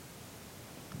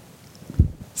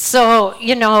 So,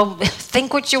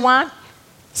 think what you want,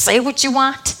 say what you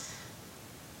want,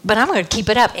 but I'm going to keep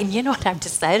it up. And you know what I've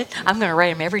decided? I'm going to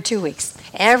write them every 2 weeks.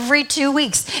 Every 2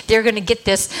 weeks, they're going to get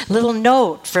this little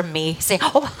note from me saying,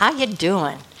 oh, how you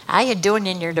doing? How you doing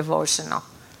in your devotional?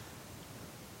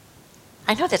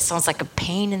 I know that sounds like a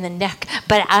pain in the neck,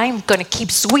 but I'm going to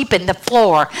keep sweeping the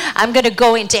floor. I'm going to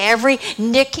go into every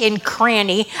nick and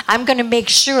cranny. I'm going to make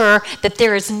sure that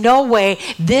there is no way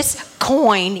this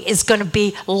coin is going to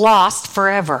be lost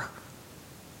forever.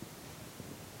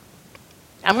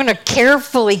 I'm going to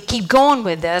carefully keep going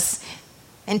with this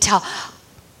until,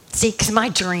 because my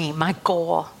dream, my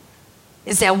goal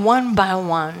is that one by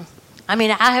one, I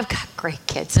mean, I have got great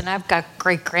kids and I've got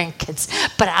great grandkids,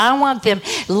 but I want them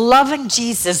loving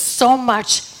Jesus so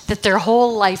much that their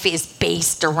whole life is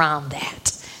based around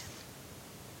that.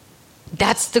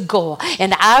 That's the goal.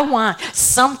 And I want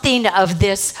something of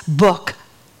this book,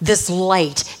 this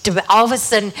light, to all of a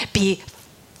sudden be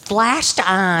flashed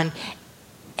on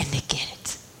and they get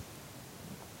it.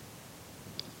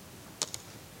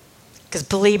 Because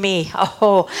believe me,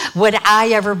 would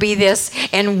I ever be this?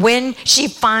 And when she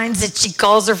finds it, she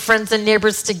calls her friends and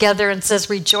neighbors together and says,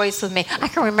 rejoice with me. I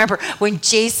can remember when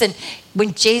Jason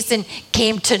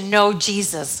came to know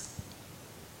Jesus.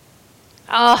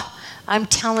 Oh, I'm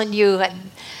telling you, if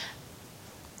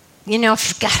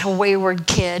you've got a wayward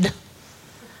kid,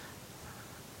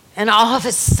 and all of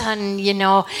a sudden,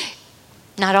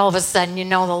 not all of a sudden, the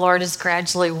Lord is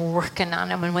gradually working on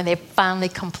them. And when they finally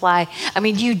comply, I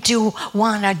mean, you do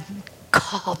want to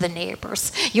call the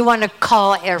neighbors. You want to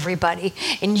call everybody.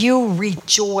 And you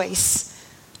rejoice.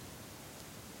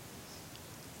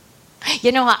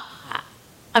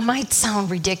 I might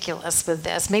sound ridiculous with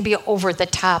this, maybe over the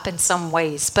top in some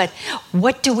ways, but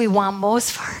what do we want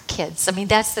most for our kids? I mean,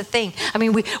 that's the thing. I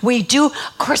mean, we do,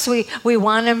 of course, we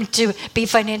want them to be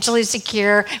financially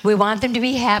secure. We want them to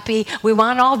be happy. We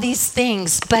want all these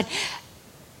things, but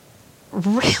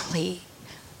really,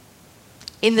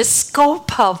 in the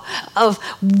scope of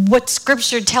what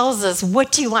Scripture tells us,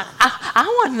 what do you want? I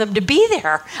want them to be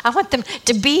there. I want them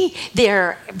to be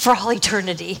there for all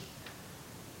eternity.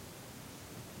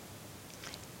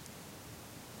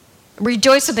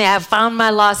 Rejoice with me, I have found my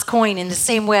lost coin. In the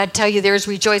same way, I tell you, there is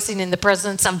rejoicing in the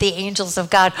presence of the angels of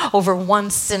God over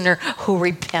one sinner who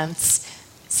repents.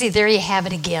 See, there you have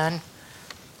it again.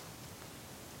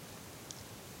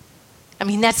 I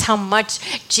mean, that's how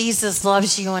much Jesus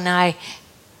loves you and I.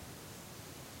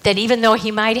 That even though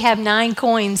he might have 9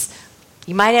 coins,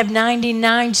 he might have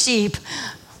 99 sheep,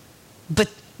 but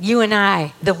you and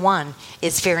I, the one,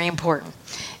 is very important.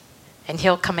 And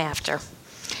he'll come after.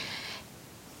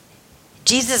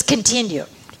 Jesus continued.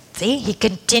 See, he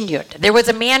continued. There was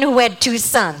a man who had 2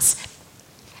 sons.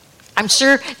 I'm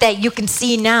sure that you can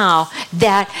see now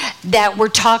that we're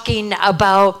talking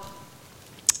about,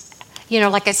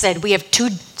 like I said, we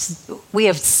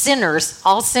have sinners,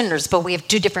 all sinners, but we have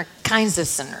 2 different kinds of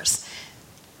sinners.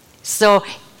 So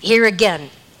here again,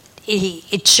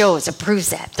 it proves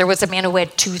that. There was a man who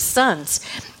had 2 sons.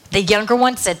 The younger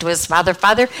one said to his father,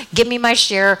 Father, give me my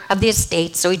share of the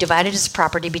estate. So he divided his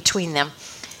property between them.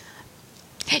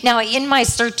 Now, in my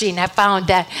searching, I found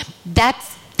that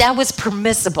was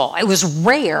permissible. It was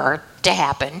rare to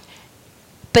happen,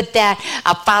 but that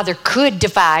a father could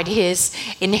divide his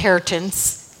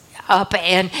inheritance up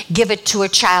and give it to a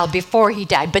child before he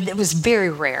died, but it was very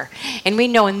rare. And we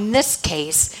know in this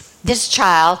case, this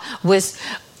child was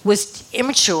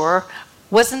immature,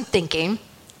 wasn't thinking,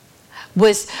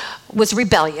 was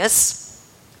rebellious,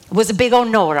 was a big old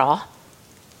know-it-all,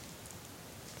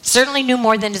 certainly knew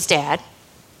more than his dad,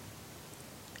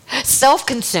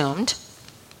 self-consumed.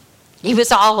 He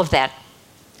was all of that.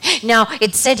 Now,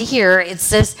 it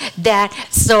says that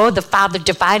so the father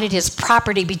divided his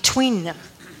property between them.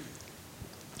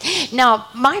 Now,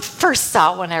 my first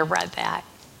thought when I read that,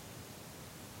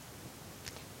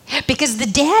 because the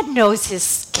dad knows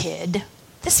his kid,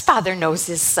 this father knows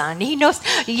his son. He knows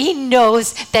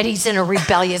that he's in a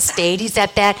rebellious state. He's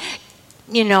at that,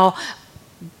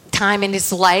 time in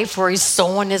his life where he's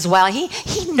sowing as well.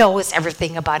 He knows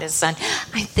everything about his son.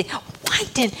 I think,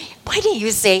 why didn't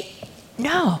you say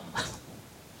no?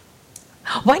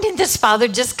 Why didn't this father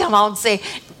just come out and say,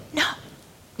 no,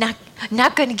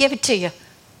 not going to give it to you?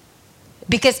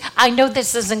 Because I know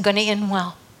this isn't going to end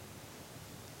well.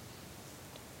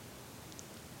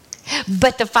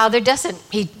 But the Father doesn't.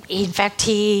 In fact,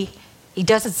 he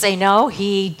doesn't say no.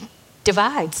 He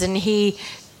divides and he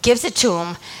gives it to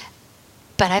him.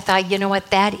 But I thought, you know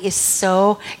what? That is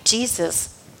so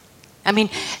Jesus. I mean,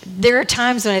 there are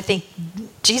times when I think,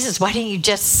 Jesus, why didn't you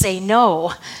just say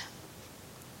no?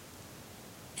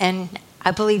 And I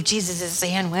believe Jesus is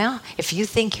saying, well, if you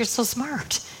think you're so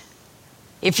smart,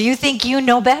 if you think you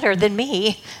know better than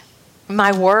me,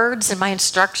 my words and my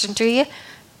instruction to you,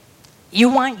 you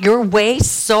want your way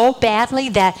so badly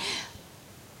that,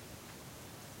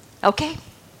 okay,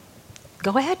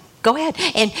 go ahead,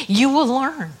 and you will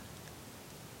learn.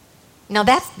 Now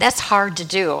that's hard to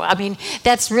do. I mean,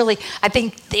 that's really, I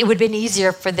think it would have been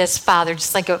easier for this father,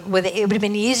 just like it would have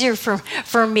been easier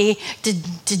for me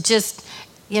to just,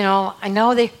 I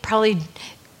know they probably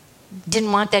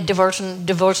didn't want that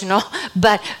devotional,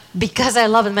 but because I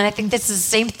love him, and I think this is the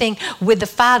same thing with the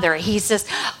Father. He says,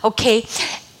 okay,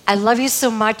 I love you so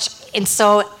much, and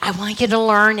so I want you to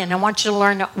learn, and I want you to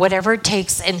learn whatever it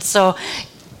takes. And so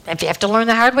if you have to learn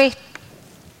the hard way,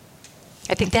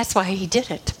 I think that's why he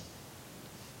did it.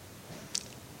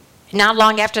 Not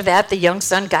long after that, the young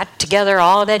son got together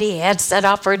all that he had, set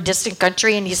off for a distant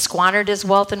country, and he squandered his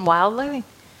wealth in wild living.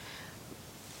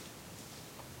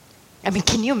 I mean,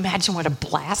 can you imagine what a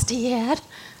blast he had?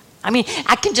 I mean,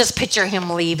 I can just picture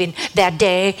him leaving that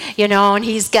day, and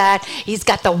he's got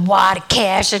the wad of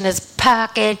cash in his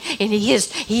pocket, and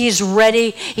he's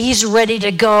ready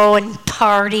to go and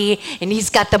party, and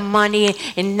he's got the money,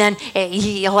 and then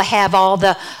he'll have all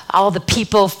the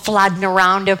people flooding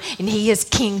around him, and he is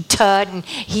King Tut, and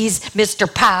he's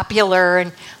Mr. Popular,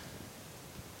 and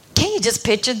can you just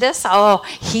picture this? Oh,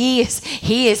 he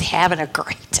is having a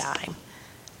great time,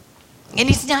 and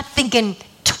he's not thinking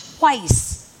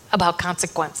twice about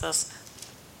consequences.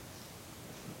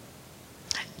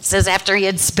 It says after he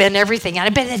had spent everything, and I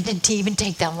bet it didn't even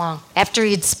take that long. After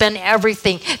he had spent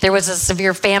everything, there was a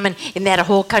severe famine in that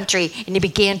whole country, and he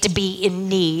began to be in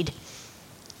need.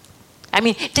 I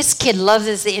mean, this kid loves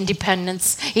his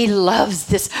independence. He loves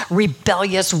this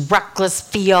rebellious, reckless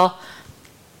feel.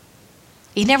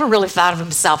 He never really thought of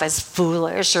himself as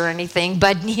foolish or anything,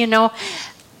 but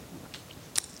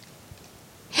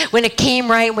when it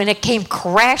came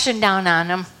crashing down on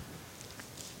him,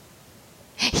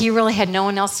 he really had no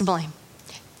one else to blame.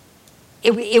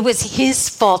 It was his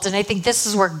fault, and I think this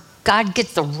is where God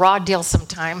gets the raw deal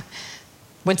sometime.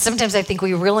 When sometimes I think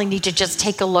we really need to just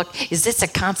take a look. Is this a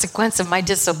consequence of my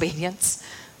disobedience?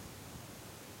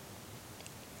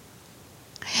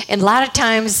 And a lot of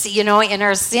times, in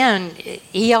our sin,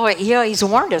 he always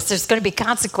warned us there's going to be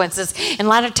consequences. And a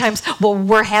lot of times, what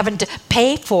we're having to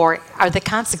pay for are the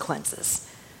consequences.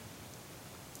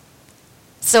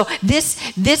 So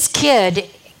this kid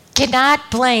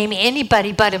cannot blame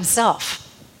anybody but himself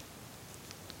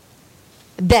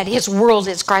that his world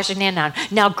is crashing in on.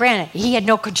 Now, granted, he had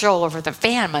no control over the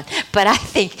famine, but I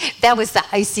think that was the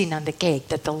icing on the cake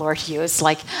that the Lord used.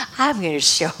 Like, I'm going to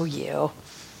show you.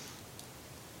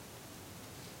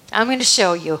 I'm going to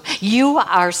show you. You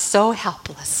are so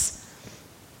helpless.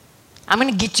 I'm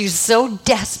going to get you so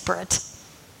desperate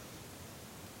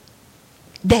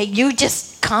that you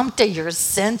just come to your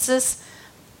senses.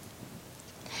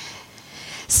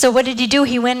 So what did he do?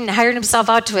 He went and hired himself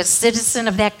out to a citizen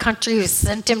of that country who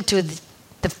sent him to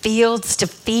the fields to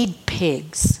feed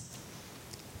pigs.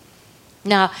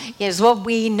 Now, is what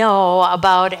we know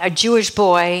about a Jewish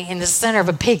boy in the center of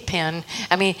a pig pen.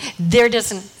 I mean, there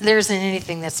isn't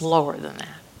anything that's lower than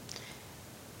that.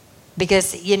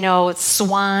 Because,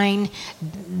 swine,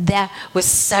 that was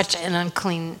such an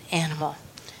unclean animal.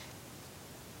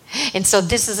 And so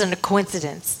this isn't a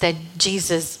coincidence that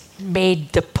Jesus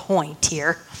made the point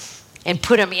here and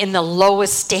put him in the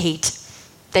lowest state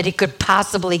that he could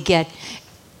possibly get.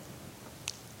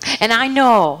 And I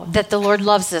know that the Lord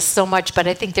loves us so much, but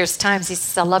I think there's times he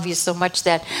says, I love you so much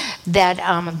that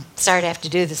I'm sorry to have to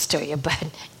do this to you, but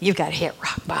you've got to hit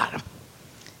rock bottom.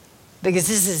 Because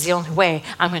this is the only way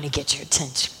I'm going to get your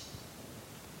attention.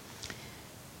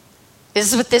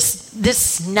 This is what this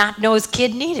snot-nosed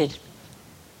kid needed.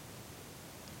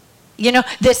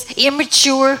 This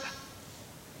immature,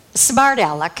 smart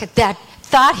aleck that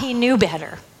thought he knew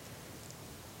better.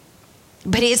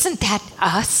 But isn't that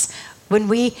us? When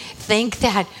we think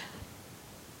that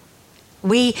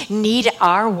we need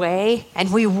our way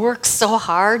and we work so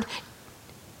hard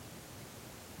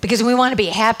because we want to be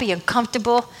happy and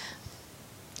comfortable,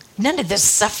 none of this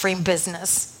suffering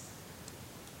business.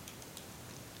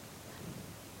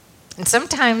 And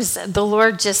sometimes the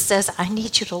Lord just says, I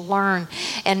need you to learn.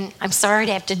 And I'm sorry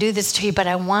to have to do this to you, but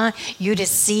I want you to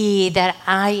see that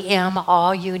I am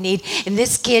all you need. And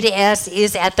this kid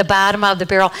is at the bottom of the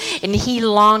barrel, and he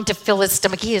longed to fill his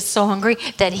stomach. He is so hungry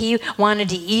that he wanted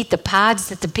to eat the pods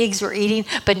that the pigs were eating,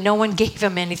 but no one gave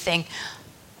him anything.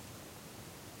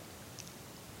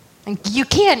 And you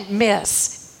can't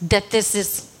miss that this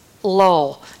is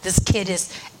low. This kid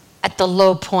is at the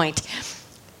low point.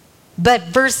 But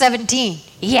verse 17,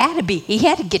 he had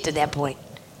to get to that point.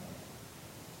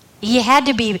 He had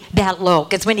to be that low,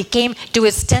 because when he came to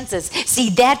his senses,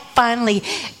 see, that finally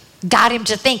got him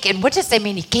to think. And what does that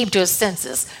mean, he came to his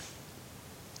senses?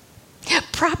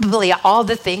 Probably all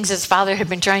the things his father had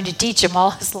been trying to teach him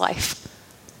all his life.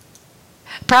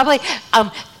 Probably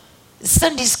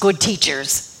Sunday school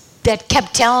teachers that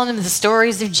kept telling him the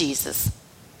stories of Jesus.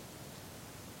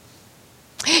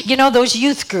 You know, those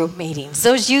youth group meetings,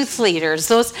 those youth leaders,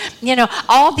 those,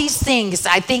 all these things,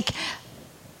 I think,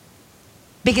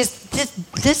 because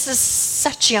this is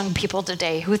such young people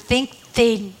today who think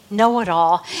they know it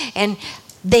all, and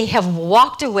they have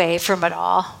walked away from it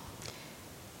all.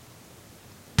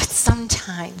 But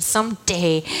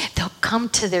someday, they'll come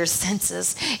to their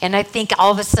senses, and I think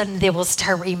all of a sudden they will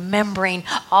start remembering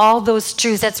all those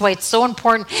truths. That's why it's so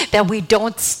important that we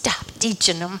don't stop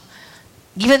teaching them,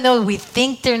 even though we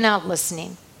think they're not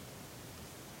listening.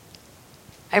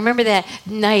 I remember that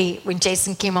night when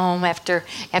Jason came home after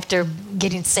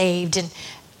getting saved,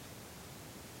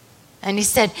 and he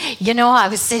said, I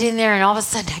was sitting there, and all of a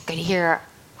sudden I could hear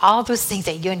all those things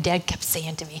that you and Dad kept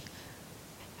saying to me.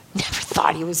 Never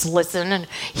thought he was listening, and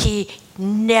he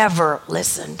never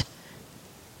listened.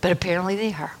 But apparently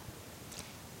they are.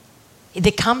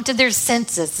 They come to their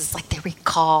senses. It's like they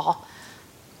recall.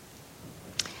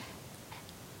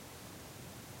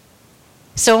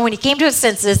 So when he came to his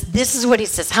senses, this is what he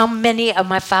says. How many of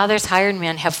my father's hired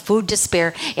men have food to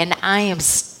spare, and I am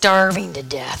starving to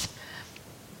death?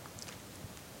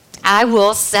 I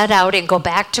will set out and go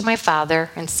back to my father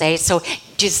and say, so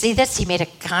do you see this? He made a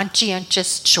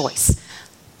conscientious choice.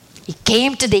 He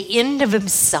came to the end of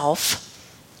himself.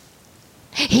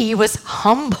 He was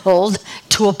humbled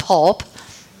to a pulp.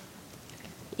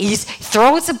 He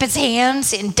throws up his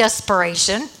hands in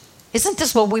desperation. Isn't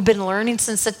this what we've been learning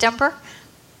since September?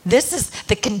 This is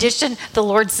the condition the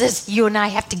Lord says you and I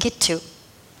have to get to.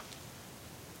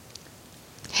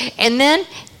 And then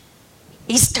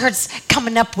he starts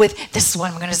coming up with, this is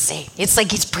what I'm going to say. It's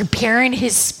like he's preparing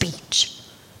his speech.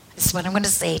 This is what I'm going to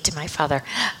say to my father.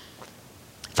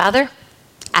 Father,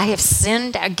 I have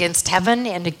sinned against heaven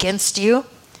and against you.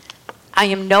 I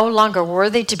am no longer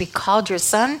worthy to be called your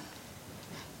son.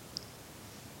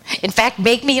 In fact,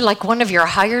 make me like one of your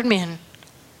hired men.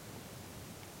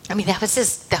 I mean, that was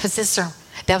his sermon.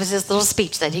 That was his little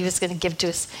speech that he was going to give to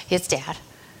his dad.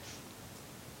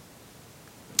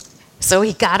 So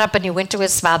he got up and he went to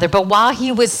his father. But while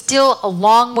he was still a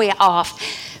long way off,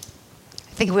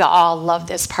 I think we all love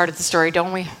this part of the story,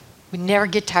 don't we? We never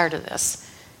get tired of this.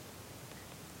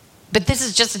 But this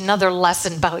is just another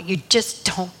lesson about you just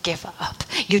don't give up.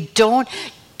 You don't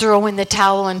throw in the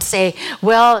towel and say,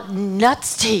 well,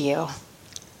 nuts to you.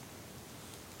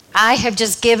 I have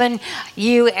just given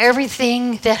you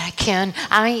everything that I can.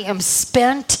 I am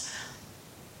spent.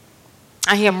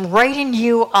 I am writing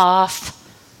you off.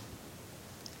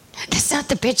 That's not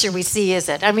the picture we see, is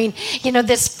it? I mean,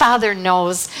 this father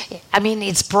knows. I mean,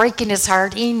 it's breaking his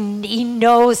heart. He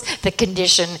knows the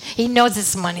condition. He knows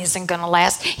this money isn't going to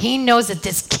last. He knows that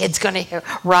this kid's going to hit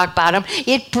rock bottom.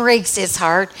 It breaks his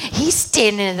heart. He's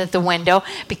standing at the window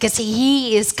because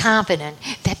he is confident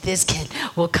that this kid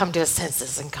will come to his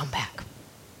senses and come back.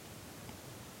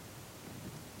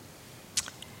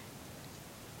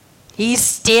 He's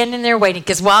standing there waiting,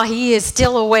 because while he is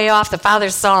still a way off, the father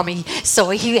saw him.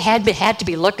 So he had to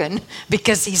be looking,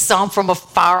 because he saw him from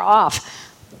afar off.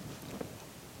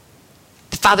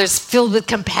 The father's filled with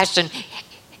compassion,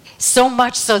 so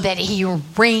much so that he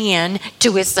ran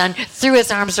to his son, threw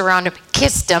his arms around him,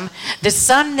 kissed him. The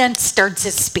son then starts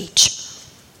his speech.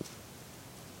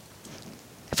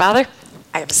 Father,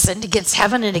 I have sinned against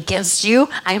heaven and against you.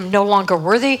 I am no longer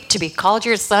worthy to be called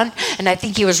your son. And I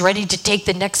think he was ready to take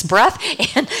the next breath.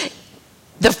 And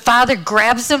the father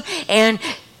grabs him and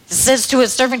says to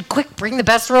his servant, quick, bring the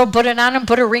best robe, put it on him,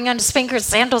 put a ring on his finger,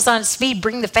 sandals on his feet,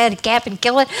 bring the fatted calf and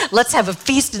kill it. Let's have a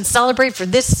feast and celebrate, for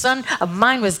this son of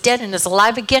mine was dead and is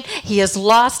alive again. He is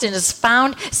lost and is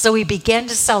found. So he began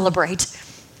to celebrate.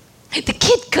 The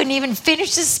kid couldn't even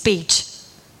finish his speech.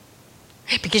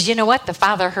 Because you know what? The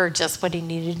father heard just what he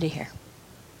needed to hear.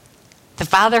 The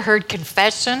father heard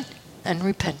confession and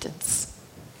repentance.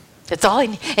 That's all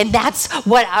and that's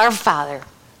what our Father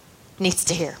needs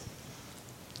to hear.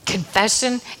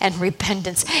 Confession and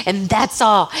repentance. And that's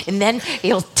all. And then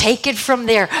he'll take it from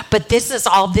there. But this is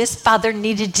all this Father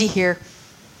needed to hear.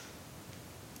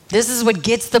 This is what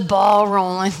gets the ball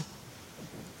rolling.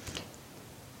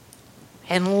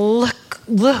 And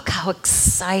look how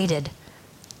excited.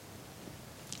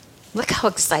 Look how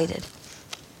excited.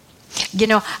 You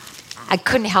know, I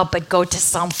couldn't help but go to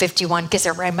Psalm 51 because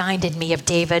it reminded me of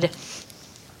David.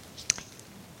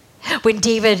 When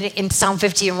David in Psalm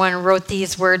 51 wrote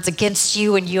these words, against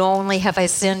you and you only have I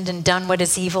sinned and done what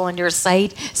is evil in your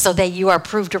sight, so that you are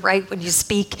proved right when you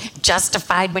speak,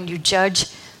 justified when you judge.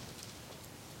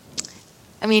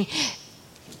 I mean,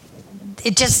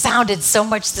 it just sounded so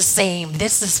much the same.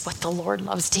 This is what the Lord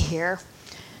loves to hear.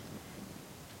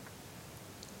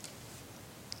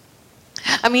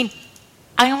 I mean,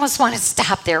 I almost want to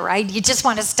stop there, right? You just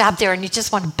want to stop there and you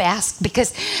just want to bask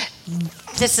because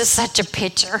this is such a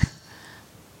picture.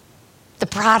 The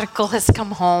prodigal has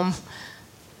come home.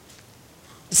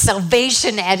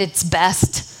 Salvation at its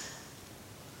best.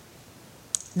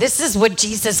 This is what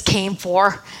Jesus came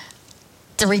for,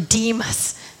 to redeem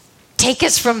us. Take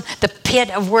us from the pit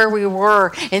of where we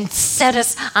were and set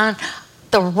us on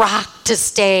the rock to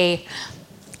stay.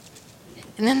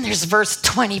 And then there's verse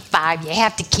 25. You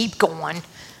have to keep going.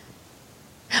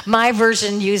 My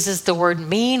version uses the word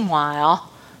meanwhile.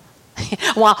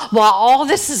 While all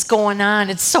this is going on,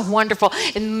 it's so wonderful.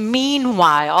 And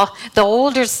meanwhile, the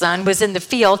older son was in the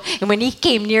field, and when he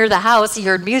came near the house, he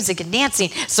heard music and dancing.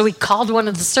 So he called one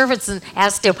of the servants and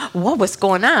asked him what was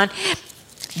going on.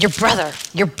 Your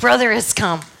brother has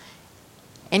come.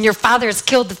 And your father has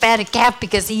killed the fatted calf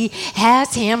because he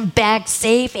has him back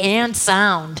safe and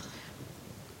sound.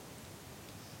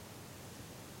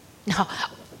 Now,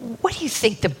 what do you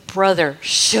think the brother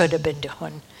should have been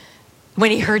doing when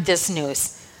he heard this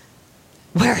news?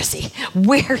 Where is he?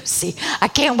 Where is he? I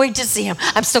can't wait to see him.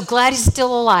 I'm so glad he's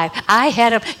still alive. I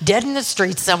had him dead in the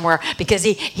street somewhere because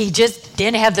he just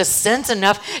didn't have the sense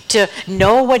enough to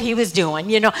know what he was doing.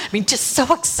 You know, I mean, just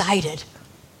so excited.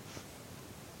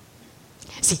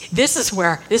 See, this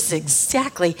is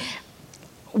exactly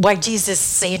why Jesus is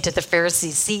saying to the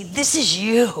Pharisees, see, this is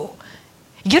you.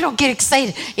 You don't get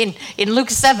excited in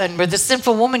Luke 7 where the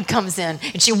sinful woman comes in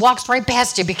and she walks right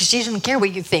past you because she doesn't care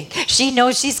what you think. She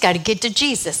knows she's got to get to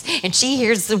Jesus. And she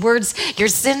hears the words, your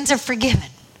sins are forgiven.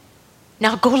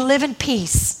 Now go live in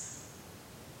peace.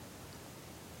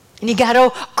 And you got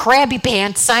old crabby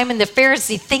pants, Simon the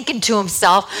Pharisee, thinking to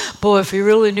himself, boy, if he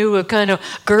really knew what kind of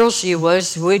girl she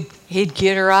was, he'd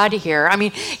get her out of here. I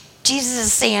mean, Jesus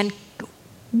is saying,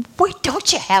 wait,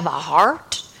 don't you have a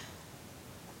heart?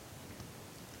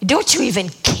 Don't you even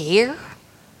care?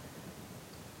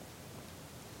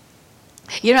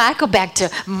 You know, I go back to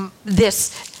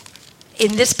this,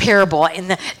 in this parable, in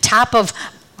the top of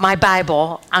my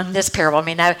Bible, on this parable. I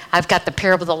mean, I've got the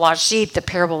parable of the lost sheep, the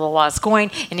parable of the lost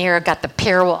coin, and here I've got the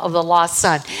parable of the lost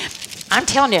son. I'm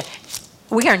telling you,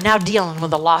 we are now dealing with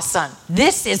the lost son.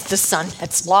 This is the son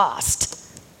that's lost.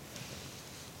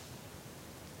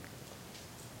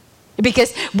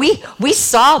 Because we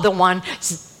saw the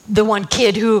one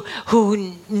kid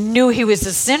who knew he was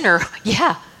a sinner,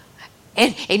 yeah,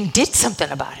 and did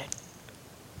something about it.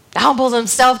 Humbled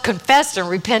himself, confessed, and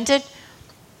repented.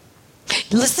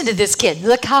 Listen to this kid.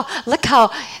 Look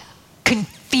how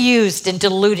confused and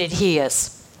deluded he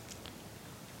is.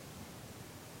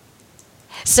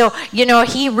 So, you know,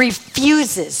 he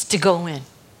refuses to go in.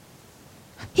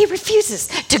 He refuses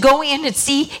to go in and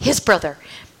see his brother.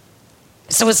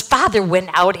 So his father went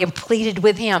out and pleaded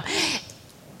with him.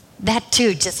 That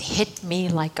too just hit me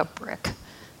like a brick.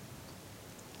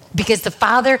 Because the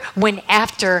father went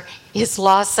after his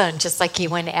lost son just like he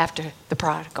went after the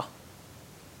prodigal.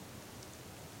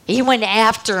 He went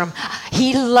after him.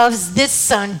 He loves this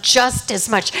son just as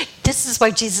much. This is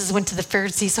why Jesus went to the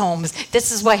Pharisees' homes.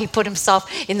 This is why he put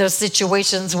himself in those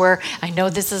situations where I know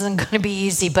this isn't going to be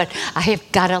easy, but I have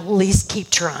got to at least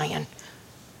keep trying.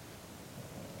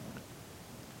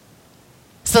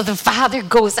 So the father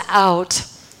goes out.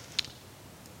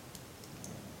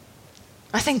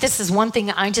 I think this is one thing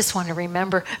I just want to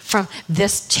remember from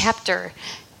this chapter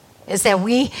is that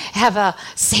we have a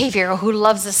Savior who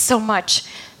loves us so much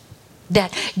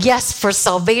that, yes, for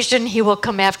salvation, he will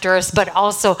come after us, but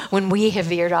also when we have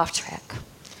veered off track,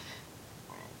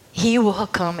 he will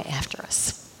come after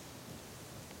us.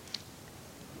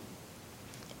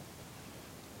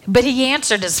 But he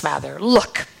answered his father,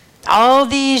 look, all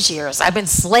these years I've been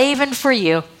slaving for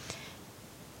you,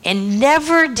 and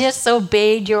never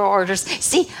disobeyed your orders.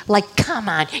 See, like, come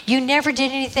on, you never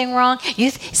did anything wrong.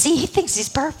 See, he thinks he's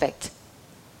perfect.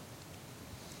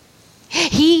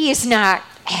 He is not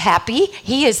happy.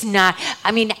 He is not,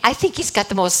 I think he's got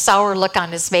the most sour look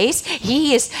on his face.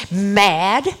 He is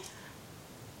mad.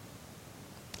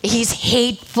 He's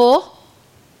hateful.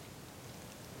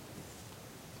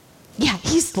 Yeah,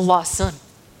 he's the lost son.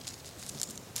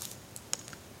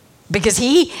 Because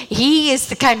he is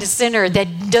the kind of sinner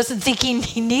that doesn't think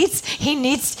he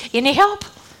needs any help.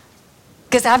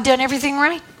 Because I've done everything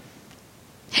right.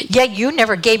 Yet you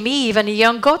never gave me even a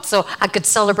young goat so I could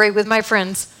celebrate with my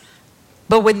friends.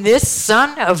 But when this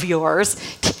son of yours,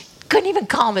 couldn't even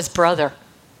call him his brother.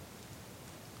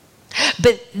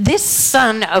 But this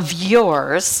son of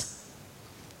yours,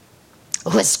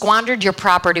 who has squandered your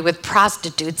property with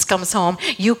prostitutes, comes home,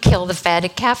 you kill the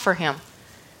fatted calf for him.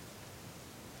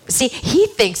 See, he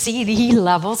thinks he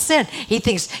levels sin. He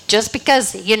thinks just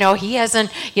because, he hasn't,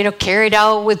 carried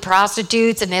out with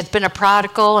prostitutes and has been a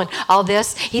prodigal and all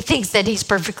this, he thinks that he's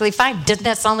perfectly fine. Doesn't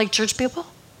that sound like church people?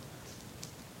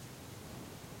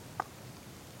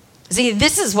 See,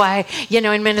 this is why,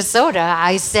 in Minnesota,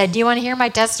 I said, do you want to hear my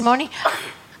testimony?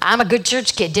 I'm a good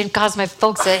church kid. Didn't cause my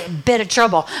folks a bit of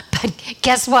trouble. But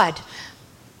guess what?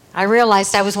 I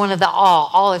realized I was one of the all.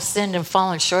 All have sinned and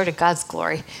fallen short of God's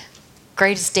glory.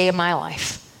 Greatest day of my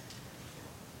life.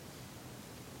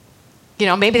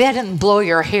 Maybe that didn't blow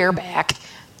your hair back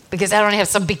because I don't have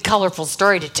some big colorful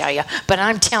story to tell you, but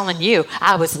I'm telling you,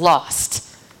 I was lost.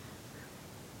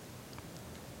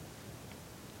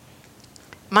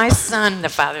 My son, the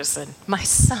father said, my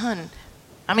son.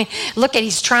 Look at,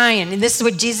 he's trying, and this is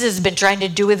what Jesus has been trying to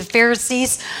do with the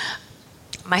Pharisees.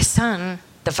 My son,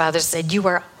 the father said, you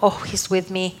are always with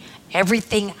me.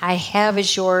 Everything I have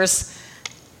is yours.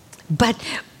 But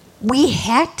we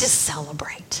had to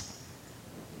celebrate.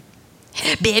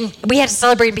 We had to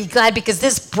celebrate and be glad because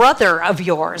this brother of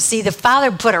yours, see, the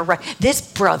father this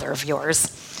brother of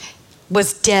yours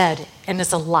was dead and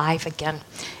is alive again.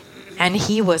 And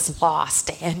he was lost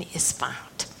and is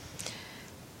found.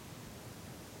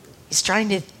 He's trying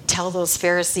to tell those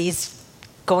Pharisees,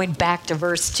 going back to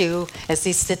verse 2, as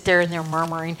they sit there and they're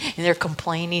murmuring and they're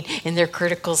complaining in their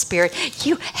critical spirit,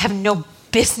 you have no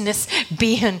business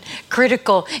being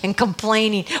critical and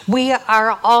complaining. We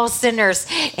are all sinners,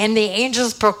 and the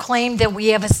angels proclaim that we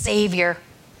have a Savior.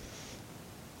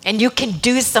 And you can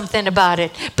do something about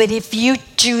it. But if you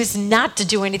choose not to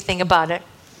do anything about it,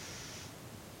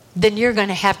 then you're going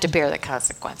to have to bear the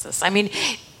consequences.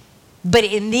 But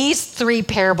in these 3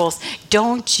 parables,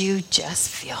 don't you just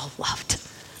feel loved?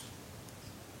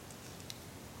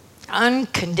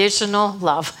 Unconditional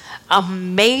love,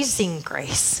 amazing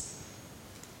grace,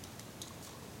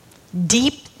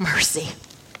 deep mercy.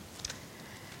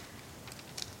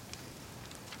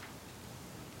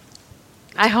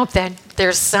 I hope that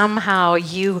there's somehow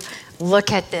you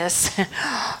look at this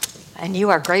and you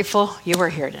are grateful you were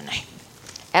here tonight.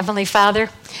 Heavenly Father,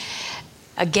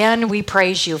 again, we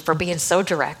praise you for being so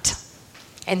direct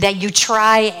and that you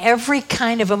try every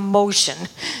kind of emotion.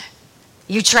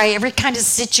 You try every kind of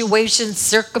situation,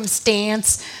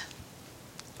 circumstance,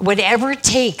 whatever it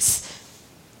takes.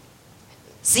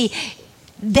 See,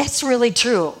 that's really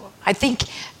true. I think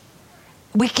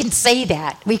we can say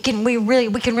that. We can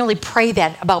really pray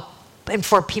that about and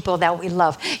for people that we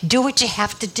love. Do what you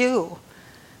have to do.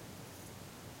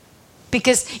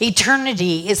 Because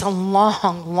eternity is a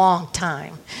long, long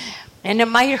time. And it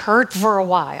might hurt for a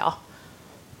while.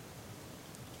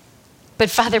 But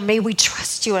Father, may we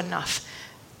trust you enough.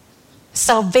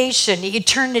 Salvation,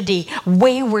 eternity,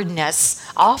 waywardness,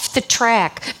 off the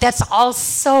track, that's all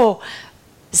so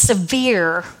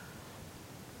severe.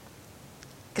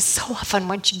 Because so often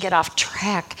once you get off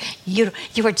track, you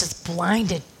are just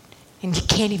blinded and you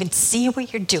can't even see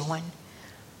what you're doing.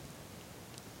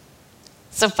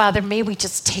 So Father, may we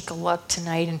just take a look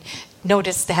tonight and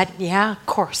notice that, yeah, of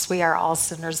course, we are all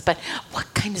sinners, but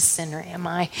what kind of sinner am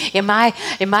I? Am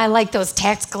I like those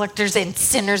tax collectors and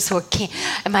sinners who can't?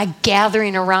 Am I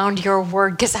gathering around your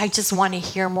word because I just want to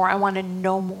hear more? I want to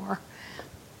know more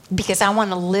because I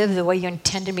want to live the way you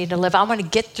intended me to live. I want to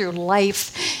get through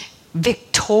life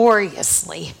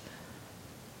victoriously.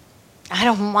 I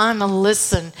don't want to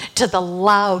listen to the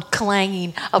loud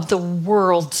clanging of the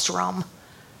world's drum.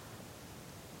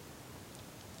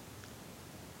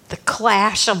 The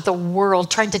clash of the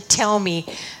world trying to tell me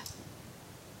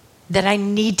that I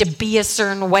need to be a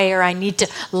certain way or I need to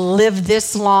live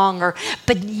this long.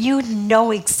 But you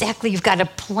know exactly, you've got a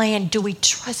plan. Do we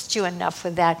trust you enough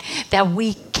with that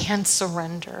we can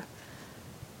surrender?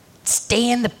 Stay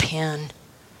in the pen.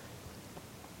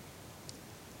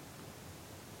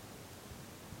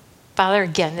 Father,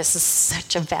 again, this is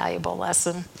such a valuable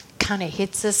lesson. Kind of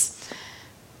hits us.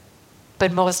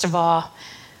 But most of all,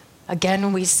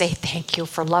 again, we say thank you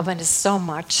for loving us so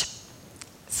much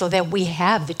so that we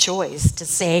have the choice to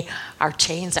say our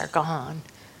chains are gone.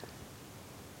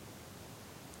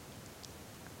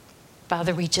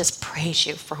 Father, we just praise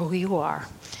you for who you are.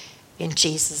 In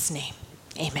Jesus' name,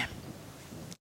 amen.